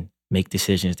guys can make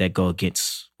decisions that go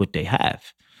against what they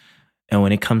have. And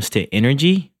when it comes to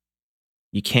energy,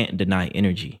 you can't deny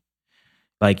energy.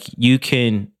 Like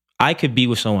I could be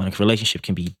with someone, a relationship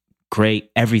can be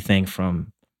great, everything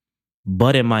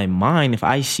but in my mind, if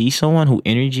I see someone who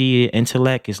energy,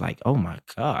 intellect is like, oh my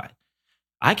God,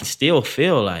 I can still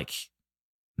feel like,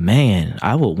 man,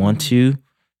 I would want to,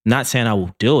 not saying I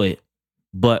will do it,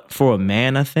 but for a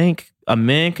man, I think a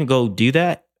man can go do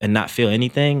that and not feel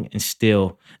anything and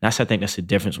still, I think that's the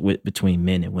difference between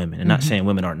men and women. And not saying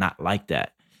women are not like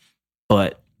that,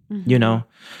 but you know,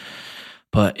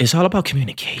 but it's all about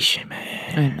communication,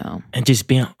 man. I know. And just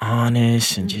being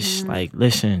honest and just like,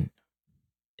 listen,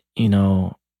 you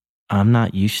know, I'm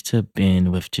not used to being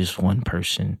with just one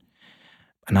person.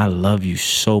 and I love you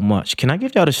so much. Can I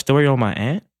give y'all the story on my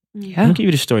aunt? Yeah. I'm gonna give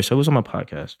you the story. So it was on my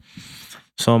podcast.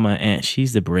 So my aunt,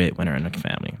 she's the breadwinner in the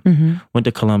family. Went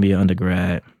to Columbia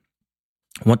undergrad.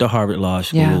 Went to Harvard Law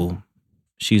School. Yeah.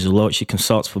 She's a lawyer. She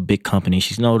consults for big companies.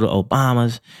 She's known the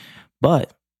Obamas,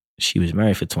 but she was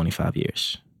married for 25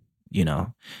 years. You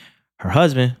know, her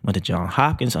husband went to Johns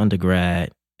Hopkins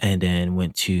undergrad and then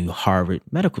went to Harvard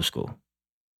Medical School.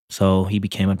 So he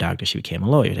became a doctor. She became a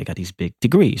lawyer. They got these big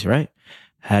degrees, right?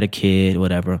 Had a kid,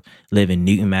 whatever. Live in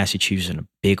Newton, Massachusetts in a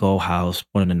big old house.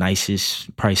 One of the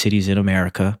nicest, probably cities in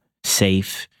America.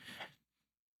 Safe.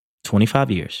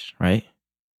 25 years, right?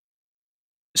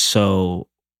 So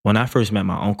when I first met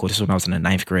my uncle, this is when I was in the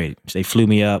 9th grade. So they flew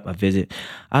me up, I visit.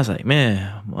 I was like,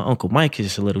 man, my Uncle Mike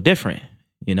is a little different,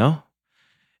 you know?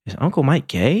 Is Uncle Mike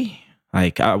gay?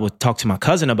 Like I would talk to my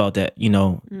cousin about that, you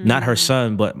know, not her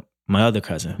son, but my other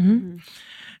cousin.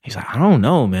 He's like, I don't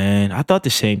know, man. I thought the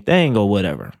same thing or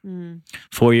whatever.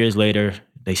 4 years later,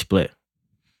 they split.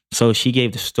 So she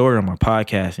gave the story on my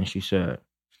podcast and she said,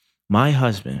 my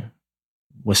husband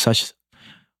was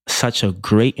such a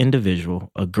great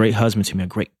individual, a great husband to me, a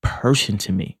great person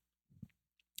to me,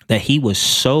 that he was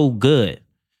so good.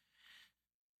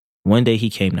 One day he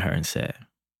came to her and said,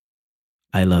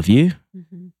 I love you.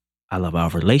 I love our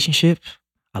relationship.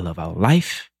 I love our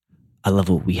life. I love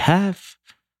what we have,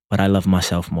 but I love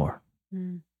myself more.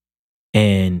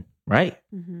 And right.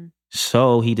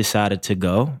 So he decided to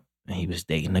go and he was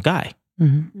dating a guy.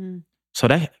 So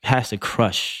that has to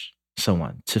crush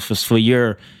someone for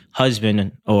your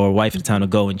husband or wife at the time to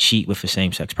go and cheat with a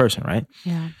same-sex person, right?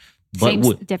 Yeah. But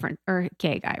Same, different, or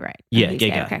gay guy, right? Yeah, gay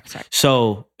guy. Okay, sorry.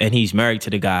 So, and he's married to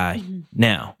the guy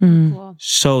now. Cool.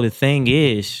 So the thing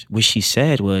is, what she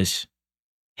said was,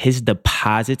 his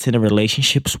deposits in a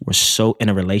relationship was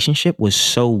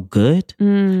so good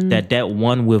that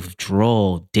one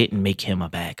withdrawal didn't make him a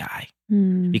bad guy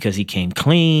because he came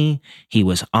clean, he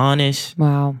was honest.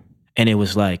 Wow. And it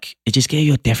was like, it just gave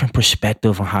you a different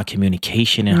perspective on how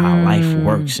communication and how life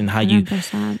works and how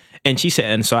 100%. And she said,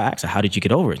 and so I asked her, how did you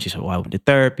get over it? She said, well, I went to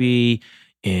therapy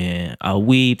and I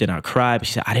weeped and I cried. But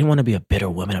she said, I didn't want to be a bitter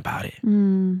woman about it.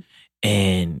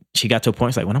 And she got to a point,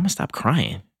 it's like, when I'm going to stop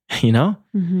crying, you know?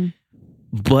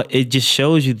 But it just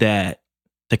shows you that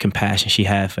the compassion she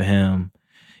had for him,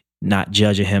 not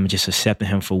judging him, just accepting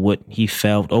him for what he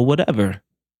felt or whatever.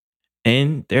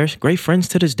 And they're great friends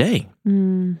to this day.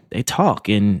 They talk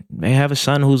and they have a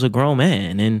son who's a grown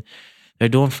man and they're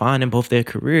doing fine in both their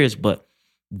careers. But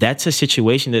that's a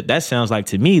situation that sounds like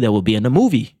to me that would be in a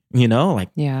movie, you know? Like,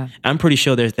 yeah, I'm pretty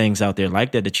sure there are things out there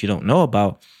like that you don't know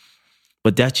about.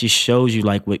 But that just shows you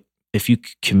like if you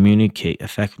communicate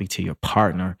effectively to your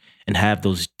partner and have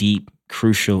those deep,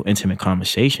 crucial, intimate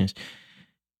conversations,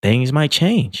 things might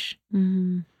change.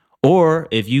 Or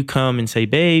if you come and say,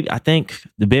 babe, I think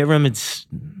the bedroom,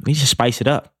 we should spice it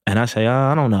up. And I say,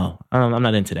 I don't know. I'm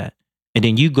not into that. And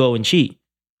then you go and cheat.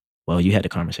 Well, you had a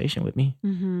conversation with me.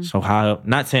 So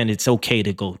not saying it's okay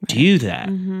to go do that,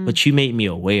 but you made me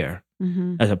aware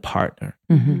as a partner.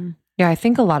 Yeah, I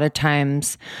think a lot of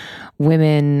times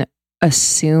women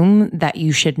assume that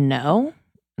you should know.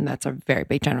 And that's a very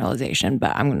big generalization,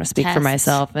 but I'm going to speak for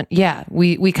myself. And yeah,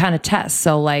 we kind of test.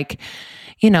 So like,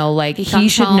 you know, like he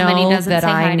should know that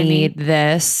I need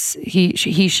this.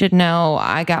 He should know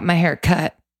I got my hair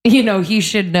cut. You know, he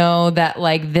should know that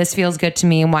like this feels good to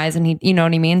me and why isn't he, you know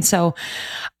what I mean? So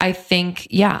I think,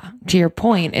 yeah, to your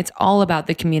point, it's all about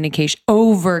the communication,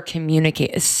 over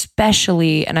communicate,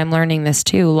 especially, and I'm learning this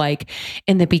too, like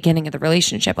in the beginning of the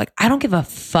relationship, like I don't give a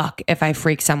fuck if I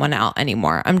freak someone out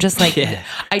anymore. I'm just like,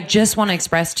 I just want to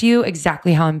express to you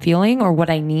exactly how I'm feeling or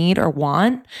what I need or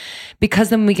want, because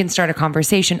then we can start a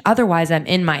conversation. Otherwise I'm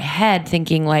in my head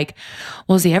thinking like,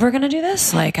 well, is he ever going to do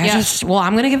this? Like I'm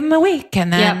going to give him a week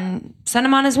and then send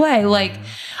him on his way. Like,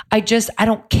 I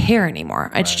don't care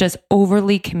anymore. Right. It's just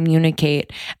overly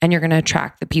communicate and you're going to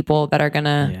attract the people that are going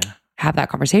to have that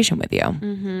conversation with you.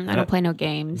 I don't play no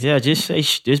games. Yeah.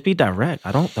 Just be direct.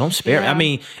 Don't spare. I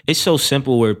mean, it's so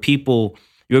simple where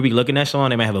you'll be looking at someone,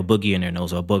 they might have a boogie in their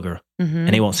nose or a booger and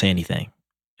they won't say anything.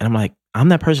 And I'm like, I'm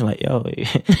that person like, yo,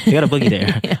 you got a boogie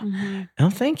there. No,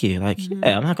 thank you. Like,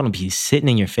 I'm not going to be sitting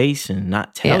in your face and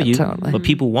not tell you. Totally. But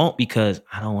people won't because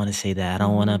I don't want to say that. I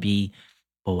don't want to be,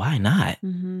 but why not?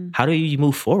 How do you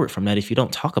move forward from that if you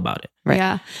don't talk about it? Right.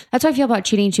 Yeah. That's how I feel about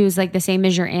cheating too, is like the same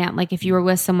as your aunt. Like if you were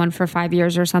with someone for 5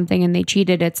 years or something and they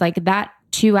cheated, it's like that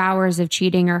 2 hours of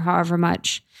cheating or however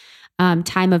much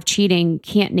time of cheating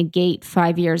can't negate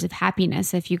 5 years of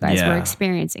happiness if you guys were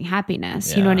experiencing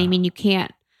happiness. You know what I mean? You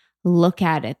can't look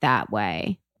at it that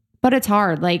way. But it's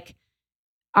hard. Like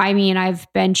I mean,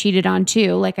 I've been cheated on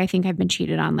too. Like, I think I've been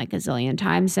cheated on like a zillion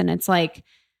times. And it's like,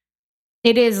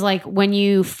 it is like when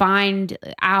you find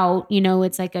out,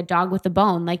 it's like a dog with a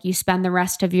bone. Like you spend the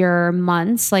rest of your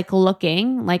months like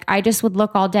looking. Like I just would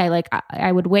look all day. Like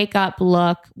I would wake up,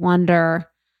 look, wonder,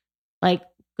 like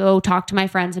go talk to my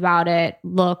friends about it,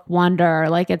 look, wonder.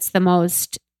 Like it's the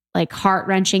most like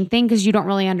heart-wrenching thing because you don't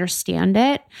really understand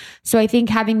it. So I think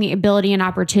having the ability and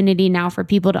opportunity now for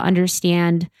people to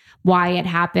understand why it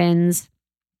happens,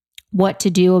 what to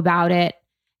do about it,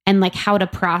 and like how to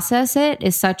process it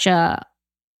is such a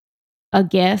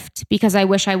gift, because I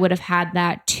wish I would have had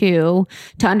that too,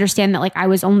 to understand that like I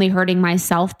was only hurting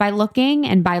myself by looking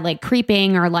and by like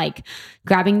creeping or like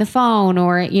grabbing the phone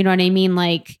or, you know what I mean?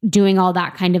 Like doing all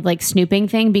that kind of like snooping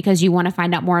thing because you want to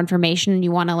find out more information and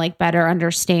you want to like better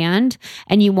understand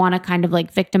and you want to kind of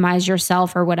like victimize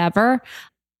yourself or whatever.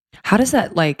 How does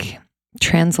that like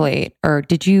translate, or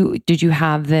did you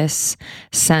have this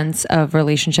sense of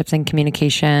relationships and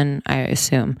communication, I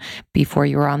assume, before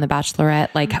you were on The Bachelorette?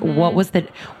 Like what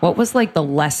was like the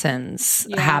lessons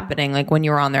happening like when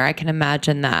you were on there? I can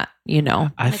imagine that,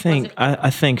 I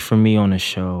think for me on the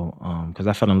show, because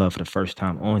I fell in love for the first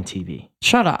time on TV.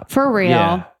 Shut up. For real.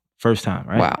 Yeah, first time,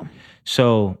 right? Wow.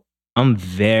 So I'm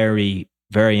very,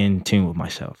 very in tune with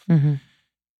myself. Mm-hmm.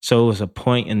 So it was a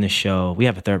point in the show, we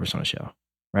have a therapist on the show,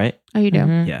 right? Oh, you do?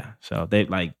 Mm-hmm. Yeah. So they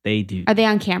do. Are they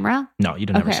on camera? No, you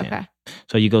don't ever see Okay. them.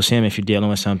 So you go see them if you're dealing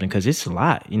with something, because it's a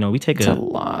lot. We take a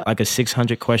lot. like a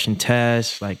 600 question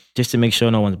test, like just to make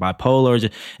sure no one's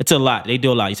bipolar. It's a lot. They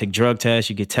do a lot. You take drug tests,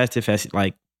 you get tested fast.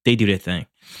 Like they do their thing.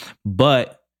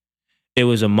 But it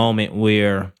was a moment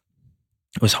where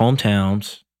it was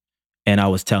hometowns and I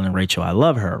was telling Rachel I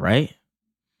love her, right?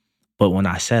 But when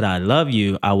I said I love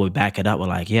you, I would back it up with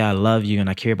like, yeah, I love you and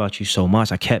I care about you so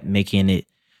much. I kept making it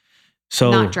so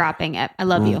Not dropping it. I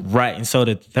love you. Right. And so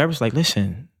the therapist was like,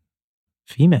 listen,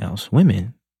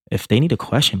 women, if they need a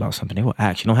question about something, they will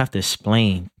ask. You don't have to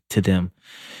explain to them.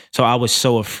 So I was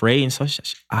so afraid. And so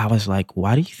I was like,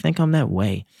 why do you think I'm that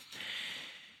way?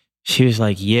 She was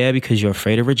like, yeah, because you're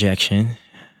afraid of rejection.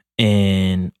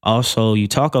 And also you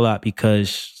talk a lot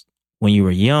because when you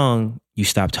were young, you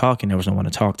stopped talking. There was no one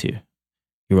to talk to.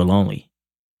 You were lonely.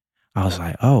 I was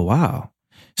like, oh, wow.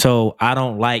 So I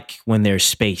don't like when there's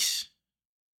space.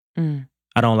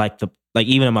 I don't like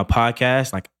even in my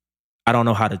podcast, like I don't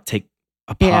know how to take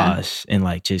a pause and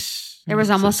like just. There was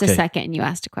almost a second and you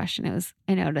asked a question.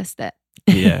 I noticed it.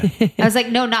 Yeah. I was like,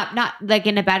 no, not like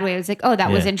in a bad way. I was like, oh, that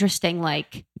was interesting.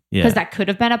 Like, because that could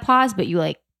have been a pause, but you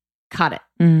like caught it.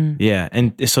 Yeah.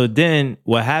 And so then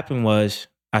what happened was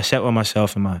I sat with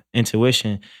myself and my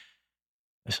intuition.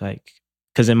 It's like,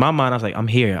 because in my mind, I was like, I'm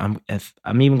here.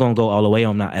 I'm even going to go all the way.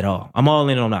 I'm not at all. I'm all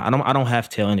in on that. I don't have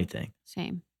to tell anything.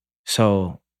 Same.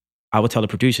 So I would tell the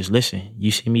producers, listen, you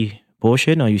see me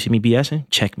bullshitting or you see me BSing?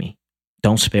 Check me.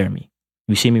 Don't spare me.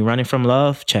 You see me running from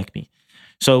love? Check me.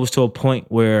 So it was to a point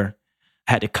where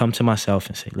I had to come to myself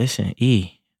and say, listen, you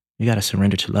got to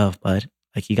surrender to love, bud.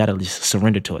 Like you got to just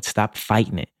surrender to it. Stop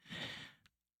fighting it.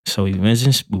 So we was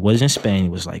in Spain.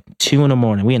 It was like 2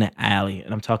 a.m. We in an alley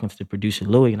and I'm talking to the producer,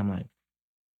 Louis, and I'm like,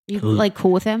 you like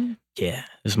cool with him? Yeah,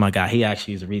 this is my guy. He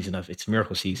actually is the reason of it's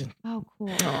miracle season. Oh, cool.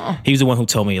 He was the one who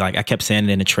told me, like, I kept saying it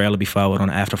in the trailer before I went on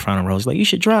the After Final Rose. Like, you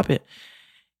should drop it.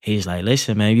 He's like,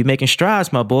 listen, man, you're making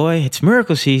strides, my boy. It's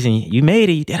miracle season. You made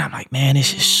it. And I'm like, man,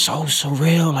 this is so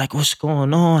surreal. Like, what's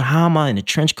going on? How am I in a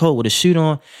trench coat with a suit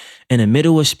on in the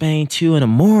middle of Spain, 2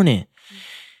 a.m? He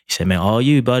said, man, all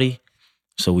you, buddy.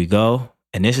 So we go.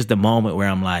 And this is the moment where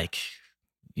I'm like,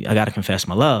 I got to confess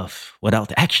my love without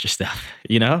the extra stuff,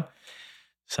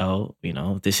 So,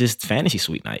 this is fantasy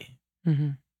suite night. Mm-hmm.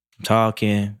 I'm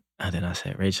talking. And then I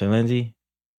said, Rachel Lindsay,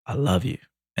 I love you.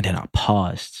 And then I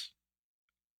paused.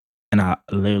 And I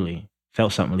literally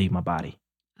felt something leave my body.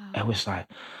 It was like,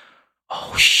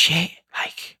 oh, shit.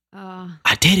 Like,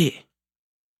 I did it.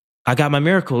 I got my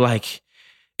miracle. Like,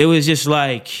 it was just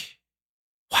like,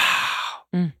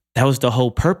 wow. That was the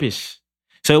whole purpose.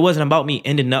 So it wasn't about me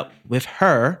ending up with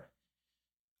her.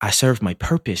 I served my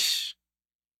purpose.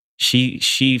 She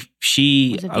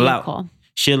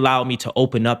allowed me to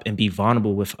open up and be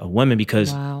vulnerable with a woman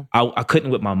because I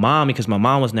couldn't with my mom because my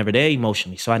mom was never there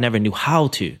emotionally. So I never knew how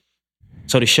to.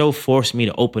 So the show forced me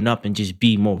to open up and just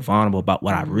be more vulnerable about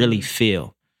what I really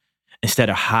feel instead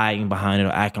of hiding behind it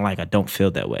or acting like I don't feel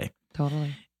that way.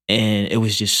 Totally. And it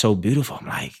was just so beautiful. I'm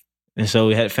like, and so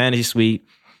we had Fantasy Suite.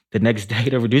 The next day,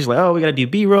 the producer's like, oh, we got to do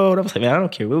B-roll. I was like, man, I don't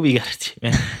care what we got to do,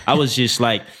 man. I was just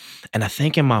like, and I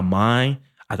think in my mind,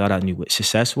 I thought I knew what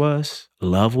success was,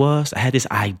 love was. I had this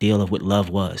ideal of what love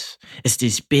was. It's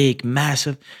this big,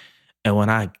 massive. And when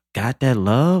I got that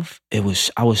love, I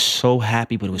was so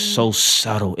happy, but it was so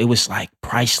subtle. It was like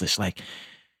priceless. Like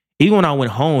even when I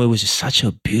went home, it was just such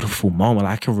a beautiful moment.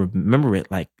 I can remember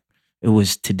it like it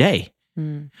was today.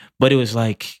 But it was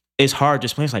like, it's hard to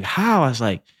explain. It's like how I was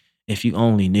like, if you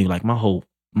only knew, like my whole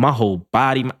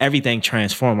body, everything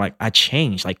transformed. Like I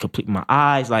changed, like completely my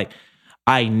eyes. Like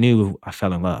I knew I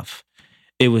fell in love.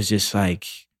 It was just like,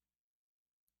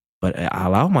 but I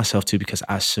allowed myself to because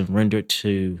I surrendered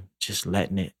to just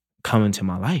letting it come into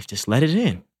my life. Just let it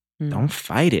in. Don't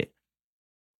fight it.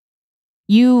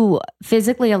 You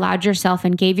physically allowed yourself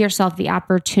and gave yourself the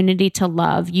opportunity to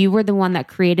love. You were the one that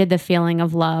created the feeling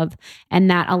of love and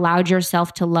that allowed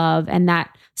yourself to love and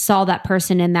that saw that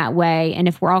person in that way. And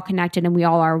if we're all connected and we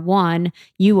all are one,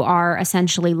 you are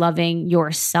essentially loving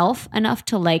yourself enough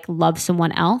to like love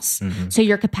someone else. So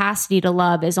your capacity to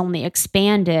love is only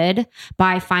expanded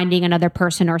by finding another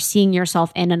person or seeing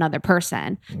yourself in another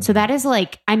person. So that is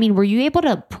like, I mean, were you able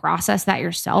to process that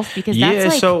yourself? Because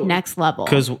that's like next level.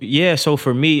 So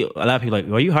for me, a lot of people are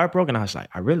like, were you heartbroken? I was like,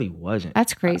 I really wasn't.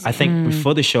 That's crazy. I think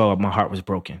before the show, my heart was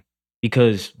broken.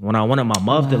 Because when I wanted my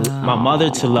mother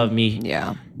to love me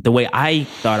the way I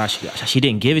thought she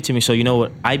didn't give it to me. So you know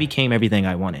what? I became everything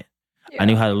I wanted. I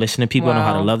knew how to listen to people. I know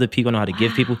how to love the people. I know how to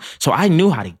give people. So I knew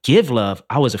how to give love.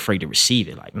 I was afraid to receive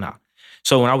it. Like, nah.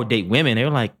 So when I would date women, they were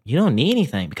like, you don't need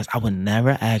anything, because I would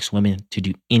never ask women to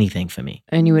do anything for me.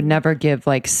 And you would never give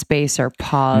like space or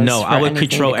pause. No, I would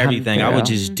control everything. I would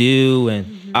just do,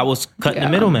 and I was cutting the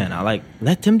middleman. I like,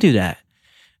 let them do that.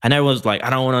 I never was like,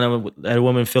 I don't want to let a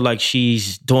woman feel like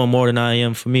she's doing more than I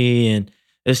am for me. And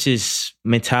it's just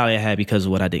mentality I had because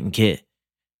of what I didn't get.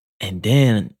 And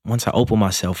then once I opened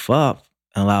myself up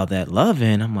and allowed that love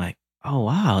in, I'm like, oh,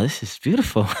 wow, this is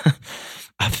beautiful.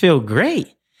 I feel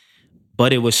great.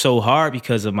 But it was so hard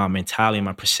because of my mentality and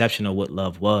my perception of what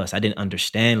love was. I didn't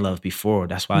understand love before.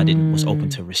 That's why I was open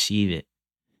to receive it.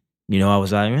 You know, I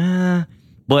was like,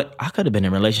 But I could have been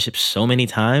in relationships so many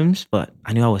times, but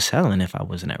I knew I was settling if I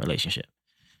was in that relationship.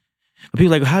 But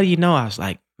people are like, how do you know? I was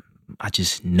like, I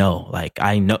just know. Like,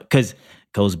 I know, because it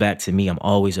goes back to me. I'm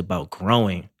always about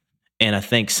growing. And I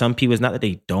think some people, it's not that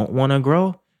they don't want to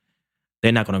grow.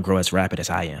 They're not going to grow as rapid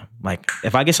as I am. Like,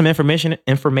 if I get some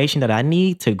information that I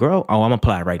need to grow, I'm going to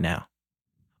apply it right now.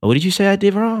 Oh, what did you say I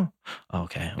did wrong?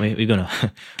 Okay, we're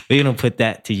gonna put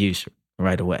that to use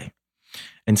right away.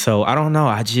 And so, I don't know.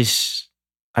 I'm just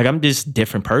a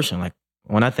different person. Like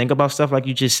when I think about stuff like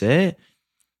you just said,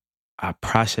 I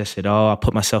process it all. I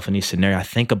put myself in these scenarios. I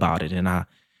think about it, and I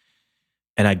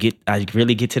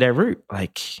really get to that root.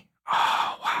 Like,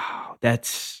 oh wow,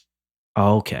 that's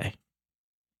okay.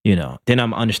 You know, then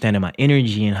I'm understanding my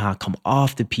energy and how I come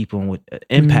off to people and what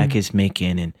impact it's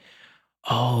making. And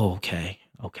okay,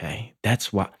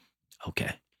 that's why.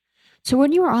 Okay. So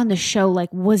when you were on the show,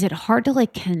 like, was it hard to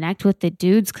like connect with the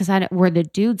dudes? Because were the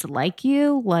dudes like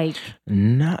you? Like,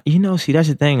 no, see, that's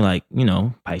the thing. Like,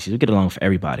 Pisces, we get along with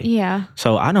everybody. Yeah.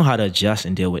 So I know how to adjust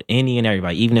and deal with any and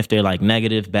everybody, even if they're like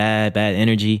negative, bad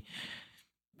energy.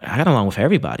 I got along with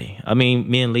everybody. I mean,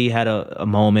 me and Lee had a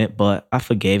moment, but I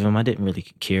forgave him. I didn't really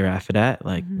care after that.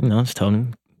 Like, just told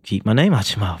him, keep my name out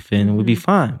your mouth and we'll be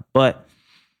fine. But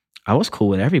I was cool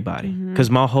with everybody because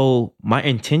my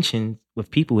intention with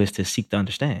people is to seek to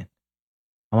understand.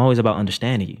 I'm always about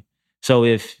understanding you. So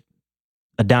if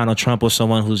a Donald Trump or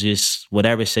someone who's just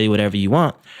whatever, say whatever you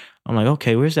want, I'm like,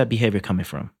 okay, where's that behavior coming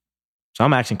from? So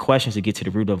I'm asking questions to get to the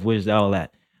root of where's all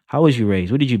that. How was you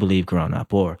raised? What did you believe growing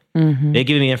up? Or they're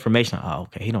giving me information. Oh,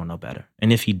 okay, he don't know better.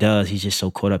 And if he does, he's just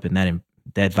so caught up in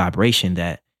that vibration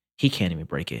that he can't even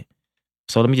break it.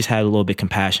 So let me just have a little bit of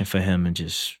compassion for him and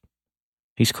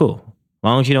he's cool. As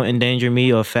long as you don't endanger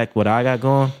me or affect what I got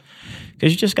going.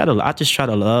 Because I just try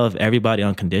to love everybody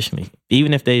unconditionally,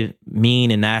 even if they mean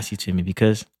and nasty to me,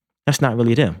 because that's not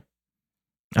really them.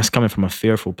 That's coming from a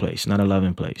fearful place, not a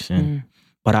loving place.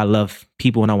 But I love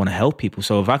people and I want to help people.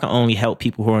 So if I can only help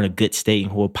people who are in a good state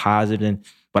and who are positive,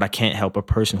 but I can't help a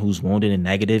person who's wounded and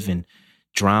negative and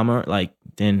drama, like,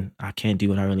 then I can't do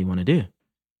what I really want to do.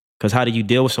 Because how do you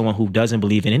deal with someone who doesn't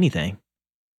believe in anything?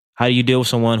 How do you deal with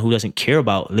someone who doesn't care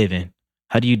about living?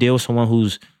 How do you deal with someone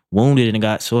who's wounded and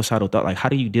got suicidal thought? Like, how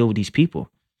do you deal with these people?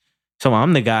 So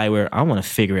I'm the guy where I want to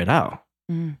figure it out.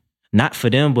 Not for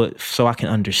them, but so I can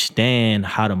understand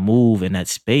how to move in that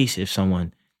space if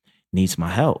someone needs my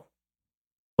help.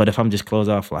 But if I'm just closed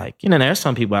off, like, there's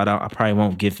some people I probably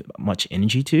won't give much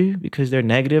energy to because they're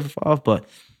negative off, but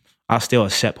I'll still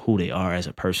accept who they are as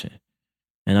a person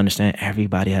and understand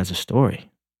everybody has a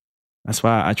story. That's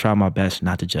why I try my best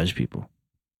not to judge people.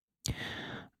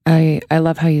 I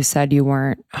love how you said you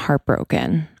weren't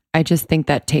heartbroken. I just think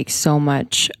that takes so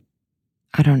much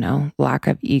I don't know, lack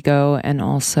of ego and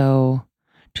also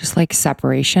just like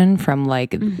separation from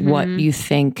like what you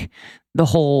think the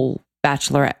whole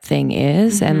Bachelorette thing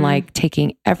is and like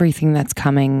taking everything that's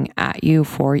coming at you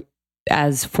for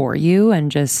you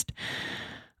and just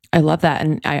I love that.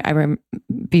 And I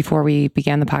before we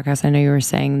began the podcast, I know you were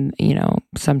saying, you know,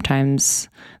 sometimes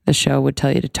the show would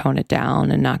tell you to tone it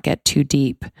down and not get too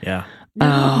deep. Yeah.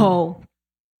 No.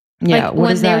 Yeah. Like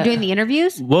when they were doing the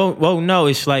interviews? Well, no,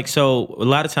 it's like, so a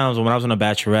lot of times when I was on a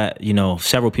Bachelorette, you know,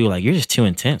 several people were like, you're just too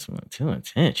intense. I'm like, too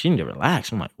intense? You need to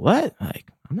relax. I'm like, what? Like,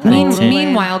 I'm not intense.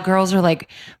 Meanwhile, girls are like,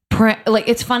 like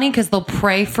it's funny because they'll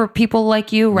pray for people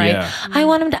like you, right? Yeah. I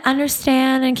want them to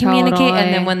understand and communicate. Totally.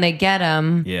 And then when they get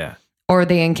them, Yeah. or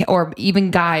or even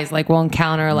guys like will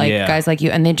encounter like guys like you,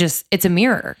 and they just, it's a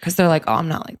mirror because they're like, oh, I'm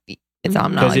not like,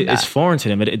 I'm not like that. It's foreign to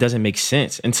them. It doesn't make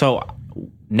sense. And so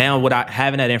now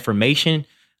having that information,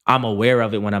 I'm aware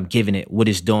of it when I'm giving it, what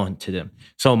it's doing to them.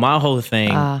 So my whole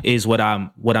thing is what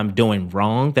I'm doing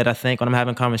wrong that I think when I'm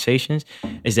having conversations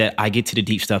is that I get to the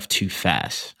deep stuff too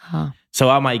fast. So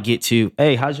I might get to,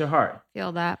 hey, how's your heart?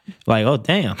 Feel that. Like, oh,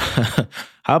 damn.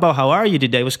 How are you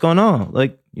today? What's going on?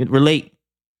 Like, relate.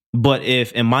 But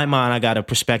if in my mind, I got a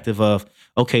perspective of,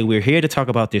 okay, we're here to talk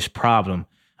about this problem.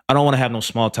 I don't want to have no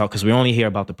small talk because we only hear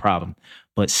about the problem.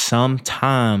 But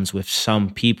sometimes with some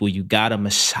people, you got to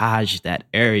massage that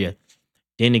area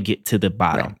then to get to the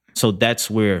bottom. Right. So that's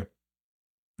where,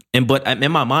 but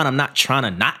in my mind, I'm not trying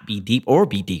to not be deep or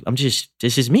be deep.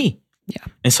 This is me. Yeah.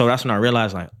 And so that's when I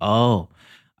realized like, oh,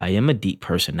 I am a deep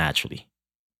person naturally.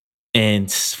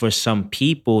 And for some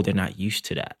people, they're not used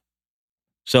to that.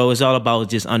 So it's all about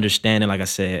just understanding, like I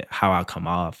said, how I come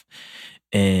off.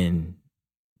 And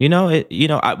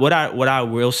what I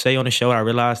will say on the show, I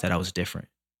realized that I was different.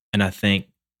 And I think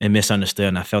and misunderstood.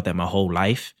 And I felt that my whole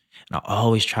life. And I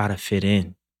always try to fit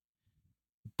in.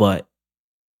 But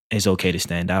it's okay to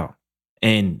stand out.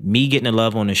 And me getting the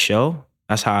love on the show,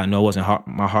 that's how I know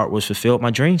my heart was fulfilled.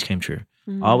 My dreams came true.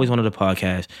 I always wanted a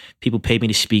podcast. People pay me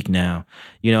to speak now.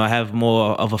 You know, I have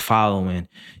more of a following.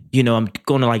 You know, I'm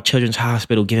going to like Children's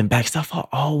Hospital, giving back. Stuff I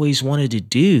always wanted to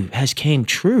do has came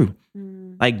true.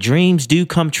 Like dreams do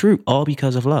come true all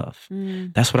because of love.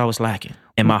 That's what I was lacking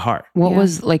in my heart. What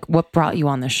was like, what brought you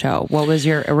on the show? What was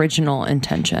your original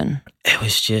intention? It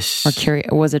was just...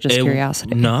 was it just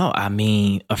curiosity? No, I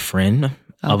mean, a friend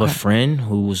of a friend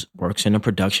who works in the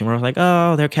production where I was like,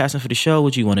 oh, they're casting for the show.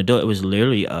 Would you want to do it? It was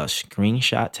literally a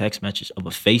screenshot text message of a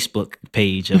Facebook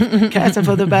page of casting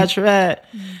for the Bachelorette.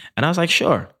 And I was like,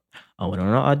 sure. I went on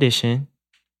an audition.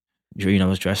 You know, I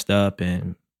was dressed up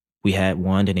and we had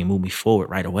one, then they moved me forward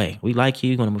right away. We like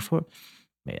you, going to move forward.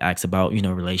 They asked about, you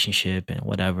know, relationship and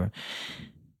whatever.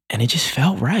 And it just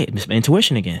felt right. It's my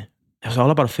intuition again. It was all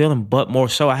about a feeling, but more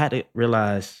so I had to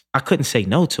realize I couldn't say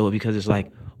no to it because it's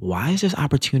like, why is this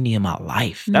opportunity in my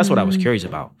life? That's what I was curious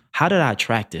about. How did I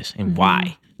attract this and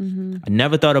why? I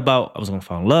never thought about I was going to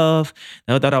fall in love.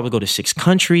 Never thought I would go to 6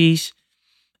 countries.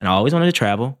 And I always wanted to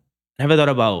travel. Never thought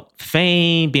about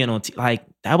fame, being on like,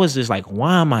 that was just like,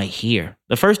 why am I here?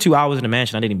 The first 2 hours in the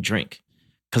mansion, I didn't even drink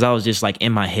because I was just like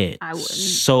in my head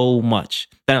so much.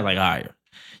 Then I was like, all right,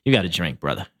 you got to drink,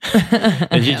 brother.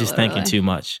 Because you're just thinking too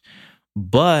much.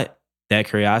 But that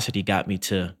curiosity got me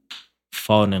to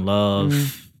falling in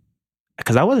love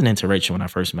because I wasn't into Rachel when I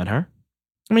first met her.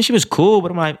 I mean, she was cool,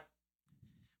 but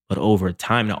but over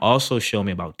time, it also showed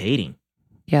me about dating.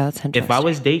 Yeah, that's interesting. If I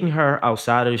was dating her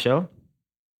outside of the show,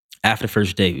 after the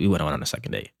first date, we went on the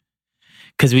second date.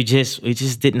 Because we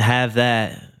just didn't have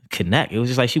that connect. It was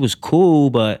just like she was cool,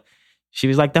 but she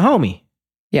was like the homie.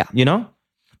 Yeah. You know?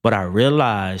 But I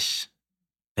realized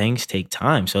things take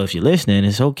time. So if you're listening,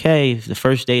 it's okay if the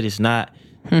first date is not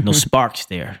no sparks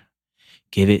there.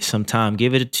 Give it some time.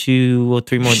 Give it 2 or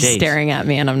 3 more days. Staring at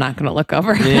me and I'm not going to look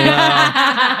over.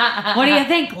 Yeah. What do you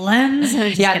think, Lens?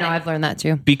 Yeah, no, I've learned that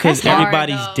too. Because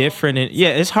everybody's different. And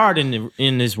it's hard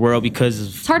in this world because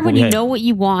it's hard when you know what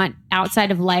you want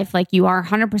outside of life. Like you are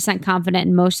 100% confident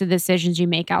in most of the decisions you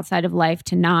make outside of life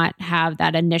to not have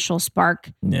that initial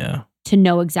spark. Yeah. To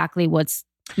know exactly what's,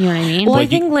 you know what I mean? Well, I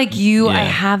think like you, I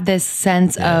have this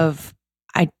sense of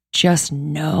I just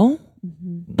know,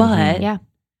 but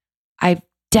I've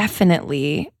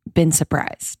definitely been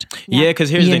surprised. Yeah, because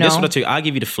here's the thing. This is what I'll tell you. I'll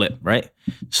give you the flip, right?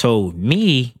 So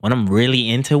me, when I'm really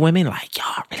into women, like, yo,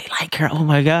 I really like her. Oh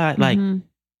my God. Like,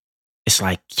 it's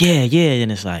like, yeah.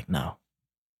 And it's like, no.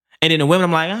 And then the women,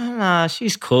 I'm like, oh, nah,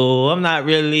 she's cool. I'm not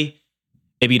really.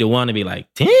 It'd be the one to be like,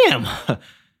 damn,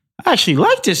 I actually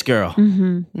like this girl.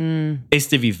 Mm-hmm. It's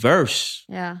the reverse.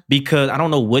 Yeah. Because I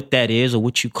don't know what that is or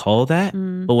what you call that.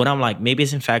 But when I'm like, maybe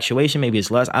it's infatuation, maybe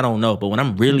it's lust, I don't know. But when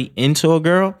I'm really into a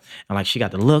girl and like she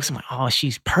got the looks, I'm like, oh,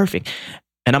 she's perfect.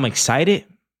 And I'm excited,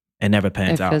 it never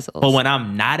pans out. Fizzles. But when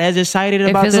I'm not as excited It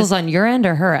about fizzles this, on your end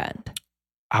or her end?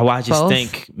 I just Both?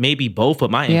 think maybe both, but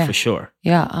my end for sure.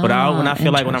 Yeah. But when I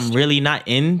feel like when I'm really not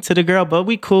into the girl, but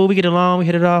we cool, we get along, we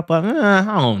hit it off, but I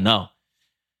don't know.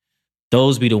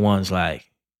 Those be the ones like,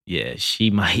 yeah,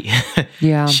 she might.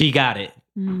 Yeah. She got it,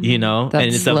 you know? That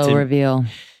and it's slow up to reveal.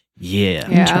 Yeah.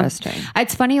 Interesting.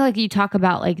 It's funny, like you talk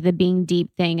about like the being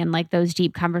deep thing and like those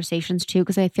deep conversations too,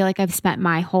 because I feel like I've spent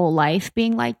my whole life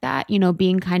being like that, you know,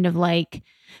 being kind of like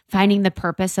finding the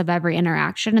purpose of every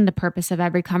interaction and the purpose of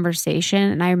every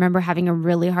conversation. And I remember having a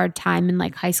really hard time in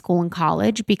like high school and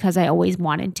college because I always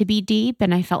wanted to be deep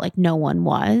and I felt like no one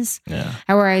was. Yeah.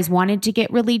 I always wanted to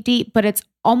get really deep, but it's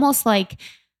almost like,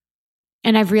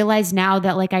 and I've realized now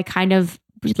that like I kind of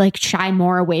like shy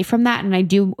more away from that. And I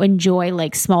do enjoy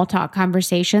like small talk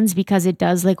conversations because it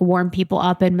does like warm people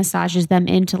up and massages them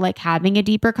into like having a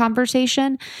deeper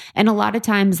conversation. And a lot of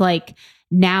times like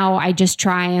now I just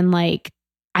try and like,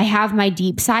 I have my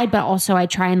deep side, but also I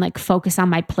try and like focus on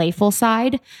my playful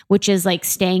side, which is like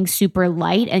staying super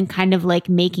light and kind of like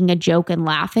making a joke and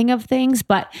laughing of things.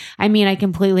 But I mean, I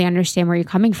completely understand where you're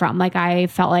coming from. Like I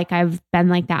felt like I've been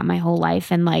like that my whole life.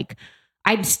 And like,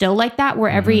 I'm still like that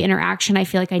where every interaction I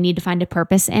feel like I need to find a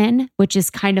purpose in, which is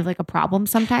kind of like a problem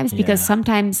sometimes because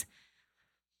sometimes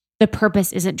the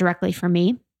purpose isn't directly for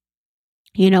me.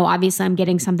 You know, obviously I'm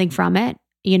getting something from it.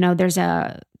 You know, there's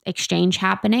a exchange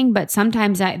happening, but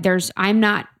sometimes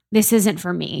this isn't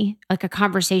for me. Like a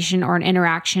conversation or an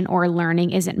interaction or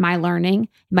learning isn't my learning. It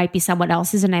might be someone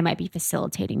else's and I might be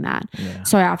facilitating that. Yeah.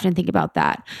 So I often think about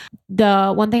that.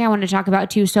 The one thing I want to talk about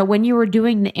too, so when you were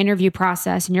doing the interview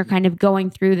process and you're kind of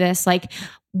going through this, like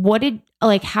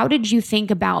how did you think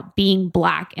about being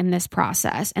Black in this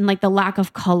process and like the lack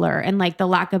of color and like the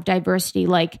lack of diversity?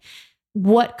 Like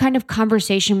what kind of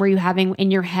conversation were you having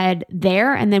in your head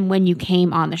there? And then when you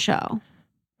came on the show?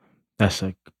 That's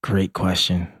a great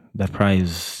question. That probably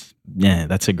is,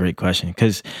 that's a great question.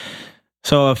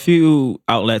 So a few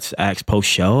outlets asked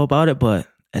post-show about it, but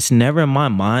it's never in my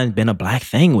mind been a Black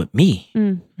thing with me.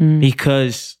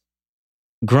 Because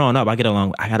growing up, I got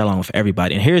along with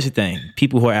everybody. And here's the thing.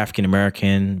 People who are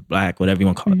African-American, Black, whatever you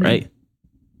want to call it, right?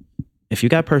 If you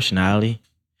got personality,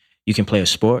 you can play a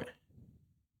sport,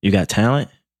 you got talent,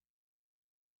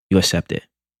 you accept it.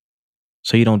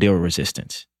 So you don't deal with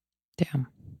resistance. Damn.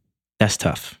 That's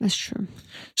tough. That's true.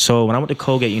 So when I went to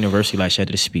Colgate University last year, I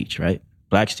did a speech, right?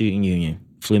 Black Student Union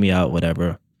flew me out,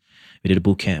 whatever. We did a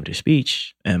boot camp, did a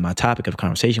speech, and my topic of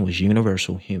conversation was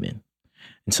universal human.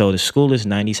 And so the school is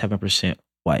 97%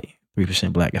 white,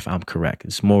 3% Black, if I'm correct.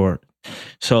 It's more.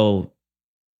 So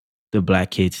the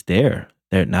Black kids there,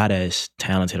 they're not as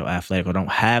talented or athletic or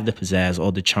don't have the pizzazz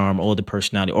or the charm or the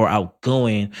personality or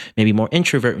outgoing, maybe more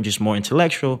introvert and just more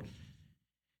intellectual.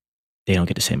 They don't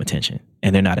get the same attention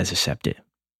and they're not as accepted.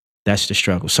 That's the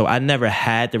struggle. So I never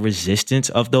had the resistance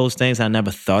of those things. I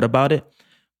never thought about it.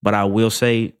 But I will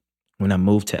say when I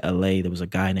moved to LA, there was a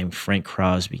guy named Frank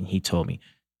Crosby and he told me,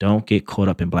 don't get caught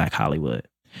up in Black Hollywood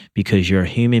because you're a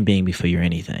human being before you're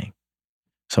anything.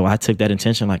 So I took that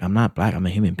intention like, I'm not Black, I'm a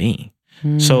human being.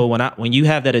 So when you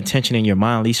have that intention in your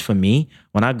mind, at least for me,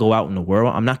 when I go out in the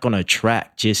world, I'm not going to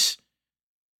attract just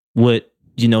what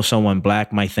someone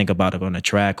Black might think about it on a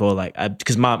track or like,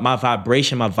 because my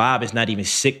vibration, my vibe is not even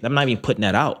sick. I'm not even putting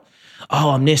that out. Oh,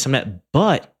 I'm this, I'm that.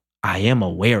 But I am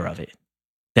aware of it,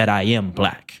 that I am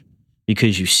Black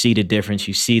because you see the difference,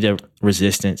 you see the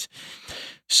resistance.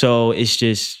 So it's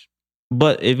just,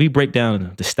 but if we break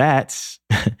down the stats,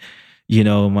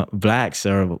 Blacks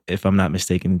are, if I'm not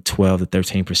mistaken, 12 to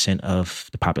 13% of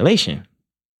the population.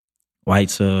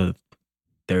 Whites are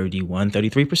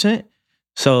 33%.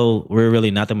 So we're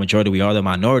really not the majority. We are the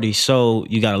minority. So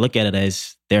you got to look at it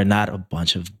as they're not a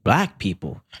bunch of Black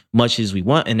people, much as we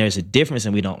want. And there's a difference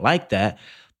and we don't like that.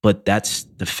 But that's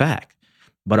the fact.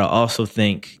 But I also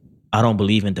think I don't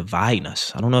believe in dividing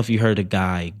us. I don't know if you heard a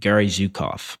guy, Gary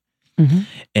Zukov.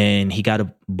 And he got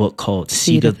a book called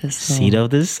Seed of the Sun.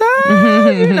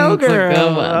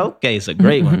 Girl. Okay, it's a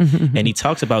great one. And he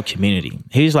talks about community.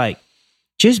 He's like,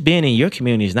 just being in your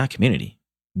community is not community.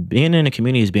 Being in a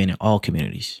community is being in all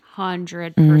communities.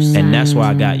 100%. And that's where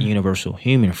I got universal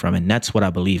human from. And that's what I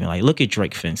believe in. Like, look at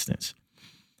Drake, for instance.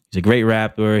 He's a great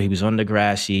rapper. He was on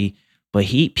Degrassi. But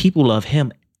people love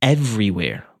him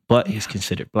everywhere. But he's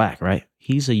considered Black, right?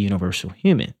 He's a universal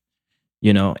human.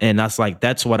 And that's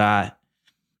what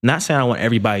not saying I want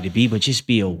everybody to be, but just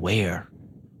be aware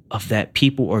of that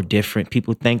people are different.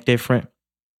 People think different.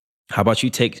 How about you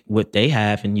take what they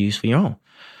have and use for your own?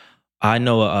 I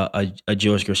know a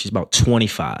Jewish girl, she's about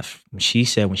 25. She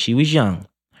said when she was young,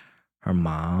 her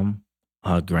mom,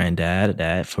 her granddad,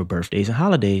 dad, for birthdays and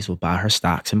holidays would buy her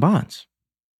stocks and bonds.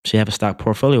 She have a stock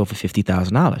portfolio for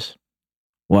 $50,000.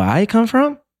 Where I come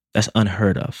from, that's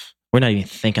unheard of. We're not even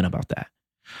thinking about that.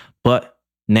 But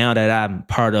now that I'm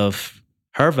part of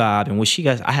her vibe and what she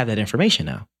got, I have that information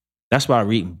now. That's why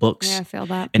reading books Yeah, I feel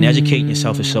that. and educating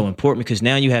yourself is so important, because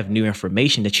now you have new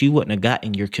information that you wouldn't have got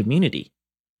in your community.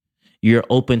 You're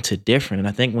open to different. And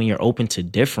I think when you're open to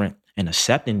different and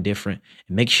accepting different,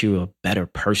 it makes you a better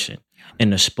person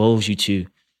and expose you to,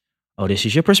 oh, this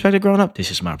is your perspective growing up.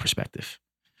 This is my perspective.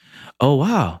 Oh,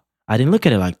 wow. I didn't look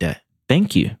at it like that.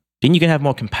 Thank you. Then you can have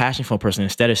more compassion for a person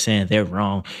instead of saying they're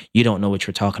wrong. You don't know what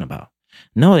you're talking about.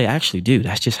 No, they actually do.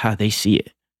 That's just how they see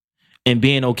it. And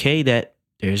being okay that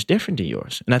theirs different than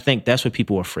yours. And I think that's what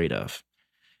people are afraid of,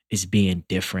 is being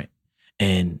different.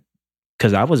 And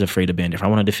because I was afraid of being different.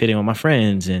 I wanted to fit in with my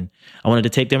friends and I wanted to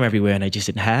take them everywhere. And I just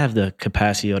didn't have the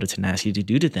capacity or the tenacity to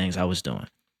do the things I was doing.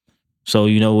 So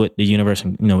you know what the universe,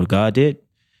 you know what God did?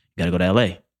 You got to go to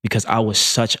LA. Because I was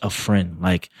such a friend.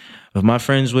 Like, if my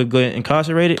friends would get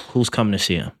incarcerated, who's coming to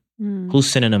see them? Who's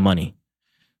sending them money?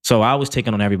 So I was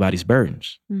taking on everybody's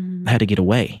burdens. I had to get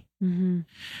away.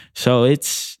 So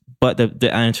but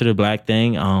the answer to the black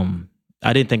thing,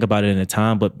 I didn't think about it in the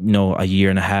time, but you know, a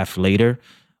year and a half later,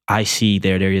 I see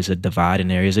there is a divide and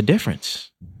there is a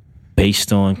difference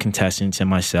based on contestants and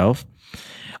myself.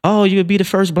 Oh, you would be the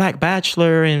first Black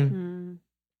Bachelor, and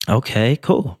okay,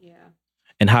 cool.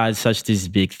 And how it's such this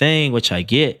big thing, which I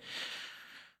get.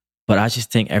 But I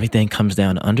just think everything comes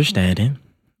down to understanding,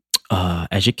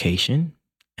 education,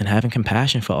 and having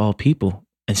compassion for all people.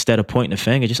 Instead of pointing a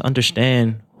finger, just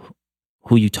understand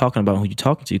who you're talking about, who you're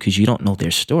talking to, because you don't know their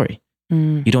story.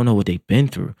 You don't know what they've been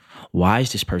through. Why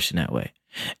is this person that way?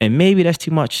 And maybe that's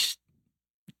too much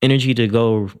energy to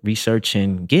go research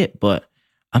and get, but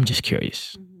I'm just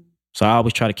curious. So I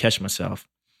always try to catch myself.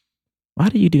 Why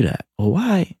do you do that? Or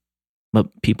why?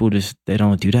 But people they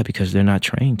don't do that because they're not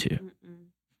trained to.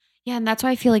 Yeah, and that's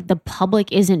why I feel like the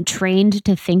public isn't trained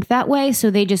to think that way.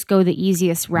 So they just go the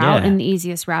easiest route. Yeah. And the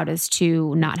easiest route is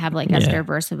to not have like as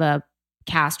diverse of a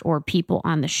cast or people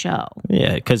on the show.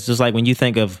 Yeah, because it's like when you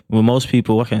think of, well, most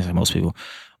people, what can I say most people?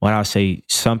 When I say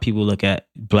some people look at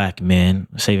black men,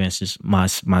 say for instance,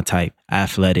 my type,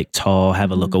 athletic, tall,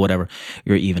 have a look or whatever.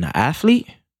 You're even an athlete,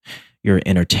 you're an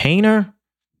entertainer,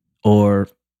 or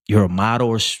you're a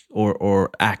model or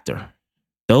actor.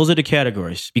 Those are the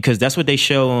categories, because that's what they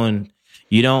show on.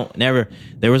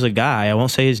 There was a guy, I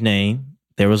won't say his name.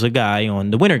 There was a guy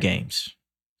on the Winter Games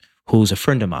who's a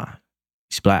friend of mine.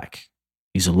 He's black.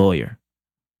 He's a lawyer.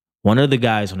 One of the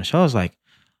guys on the show was like,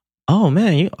 oh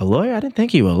man, you a lawyer? I didn't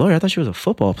think you were a lawyer. I thought you was a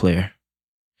football player.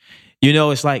 You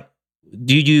know, it's like,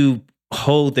 do you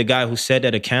hold the guy who said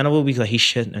that accountable because he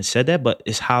shouldn't have said that? But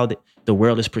it's how the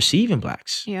world is perceiving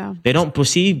blacks. Yeah. They don't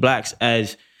perceive blacks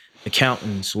as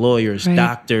accountants, lawyers,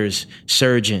 doctors,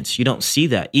 surgeons. You don't see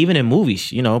that. Even in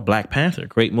movies, you know, Black Panther,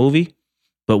 great movie.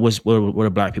 But what are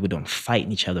black people doing?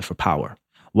 Fighting each other for power.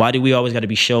 Why do we always got to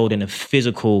be showed in a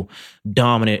physical,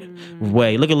 dominant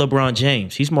way? Look at LeBron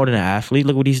James. He's more than an athlete.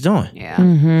 Look what he's doing.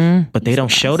 Yeah. But they don't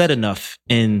show that enough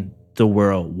in the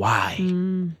world. Why?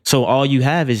 So all you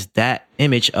have is that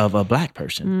image of a black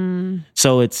person.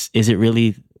 So is it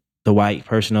really the white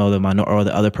person or the minority or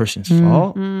the other person's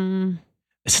fault?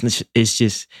 It's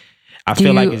just, I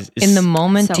feel like it's in the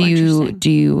moment, so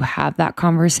do you have that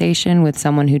conversation with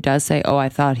someone who does say, oh, I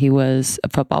thought he was a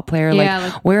football player? Yeah,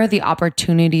 like where are the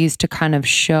opportunities to kind of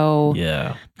show,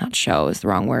 Yeah. not show is the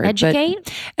wrong word, Educate?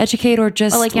 but educate, or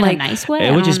just Like in a nice way?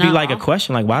 It would just I be don't like a know.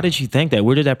 question, like, why did you think that?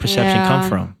 Where did that perception come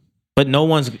from? But no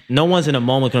one's in a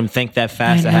moment going to think that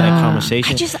fast to have that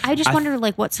conversation. I just wonder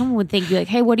like what someone would think. Be like,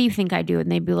 hey, what do you think I do?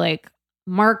 And they'd be like,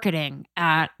 marketing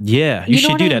at. Yeah, you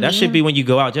should do that. That should be when you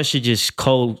go out. That should just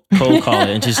cold call it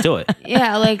and just do it.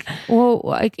 Yeah, like, well,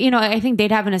 like, you know, I think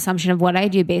they'd have an assumption of what I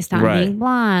do based on being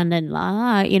blonde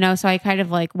and you know, so I kind of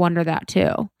like wonder that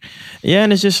too. Yeah,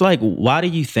 and it's just like, why do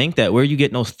you think that? Where are you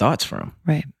getting those thoughts from?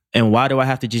 Right. And why do I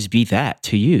have to just be that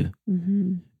to you?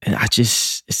 And I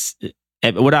just,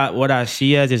 what I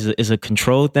see as is a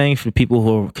control thing for people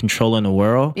who are controlling the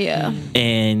world. Yeah.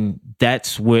 And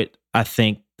that's what I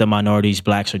think the minorities,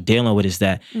 blacks are dealing with, is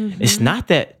that it's not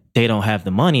that they don't have the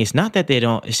money. It's not that they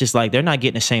don't. It's just like they're not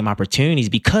getting the same opportunities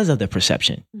because of the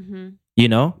perception. You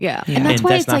know? Yeah. And that's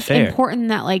why it's not like fair. important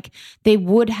that like they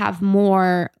would have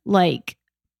more like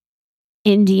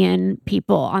Indian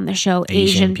people on the show,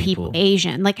 Asian Asian people,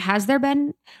 Asian. Like, has there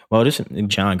been? Well, this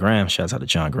John Graham. Shouts out to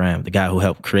John Graham, the guy who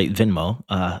helped create Venmo.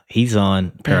 He's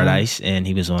on Paradise, and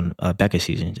he was on Becca's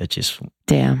season. That just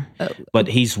damn. But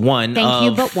he's one. Thank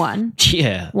you, but one.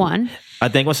 Yeah, one. I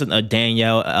think what's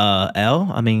Danielle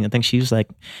L. I mean, I think she was like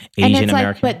Asian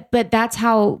American. Like, but that's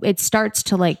how it starts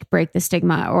to like break the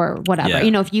stigma or whatever. Yeah. You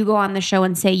know, if you go on the show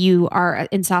and say you are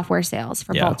in software sales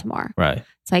for Baltimore, right?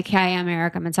 It's like, hey, I'm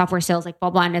Eric. I'm in software sales, like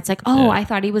blah blah. And it's like, oh, I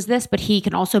thought he was this, but he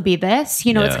can also be this.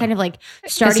 You know, it's kind of like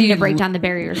starting to break down the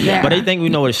barriers there. But I think we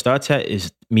know where it starts at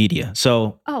is media.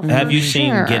 So have you seen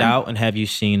Get Out and have you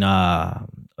seen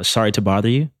Sorry to Bother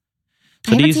You?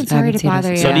 So I haven't seen Sorry to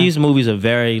Bother You. So these movies are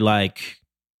very like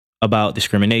about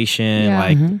discrimination,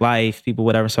 like life, people,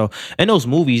 whatever. So in those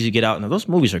movies, you get out, and those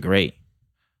movies are great,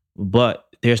 but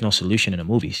there's no solution in the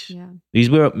movies. Yeah.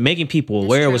 We're making people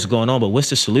aware of what's going on, but what's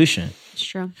the solution? It's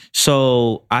true.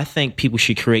 So I think people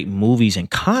should create movies and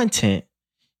content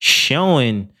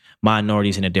showing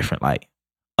minorities in a different light,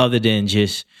 other than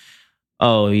just,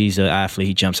 oh, he's an athlete,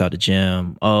 he jumps out the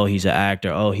gym. Oh, he's an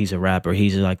actor. Oh, he's a rapper.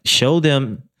 He's like, show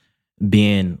them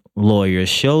being lawyers,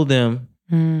 show them.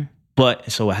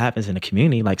 But so what happens in the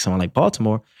community, like someone like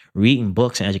Baltimore, reading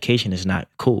books and education is not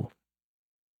cool.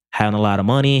 Having a lot of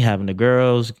money, having the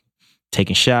girls,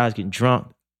 taking shots, getting drunk,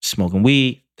 smoking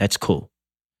weed, that's cool.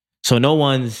 So no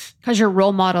one's... Because your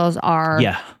role models are...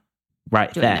 Yeah,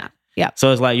 right, doing that. Yeah.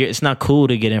 So it's like, it's not cool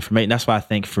to get information. That's why I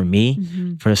think for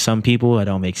me, for some people, it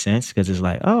don't make sense because it's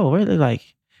like, oh, really? Like,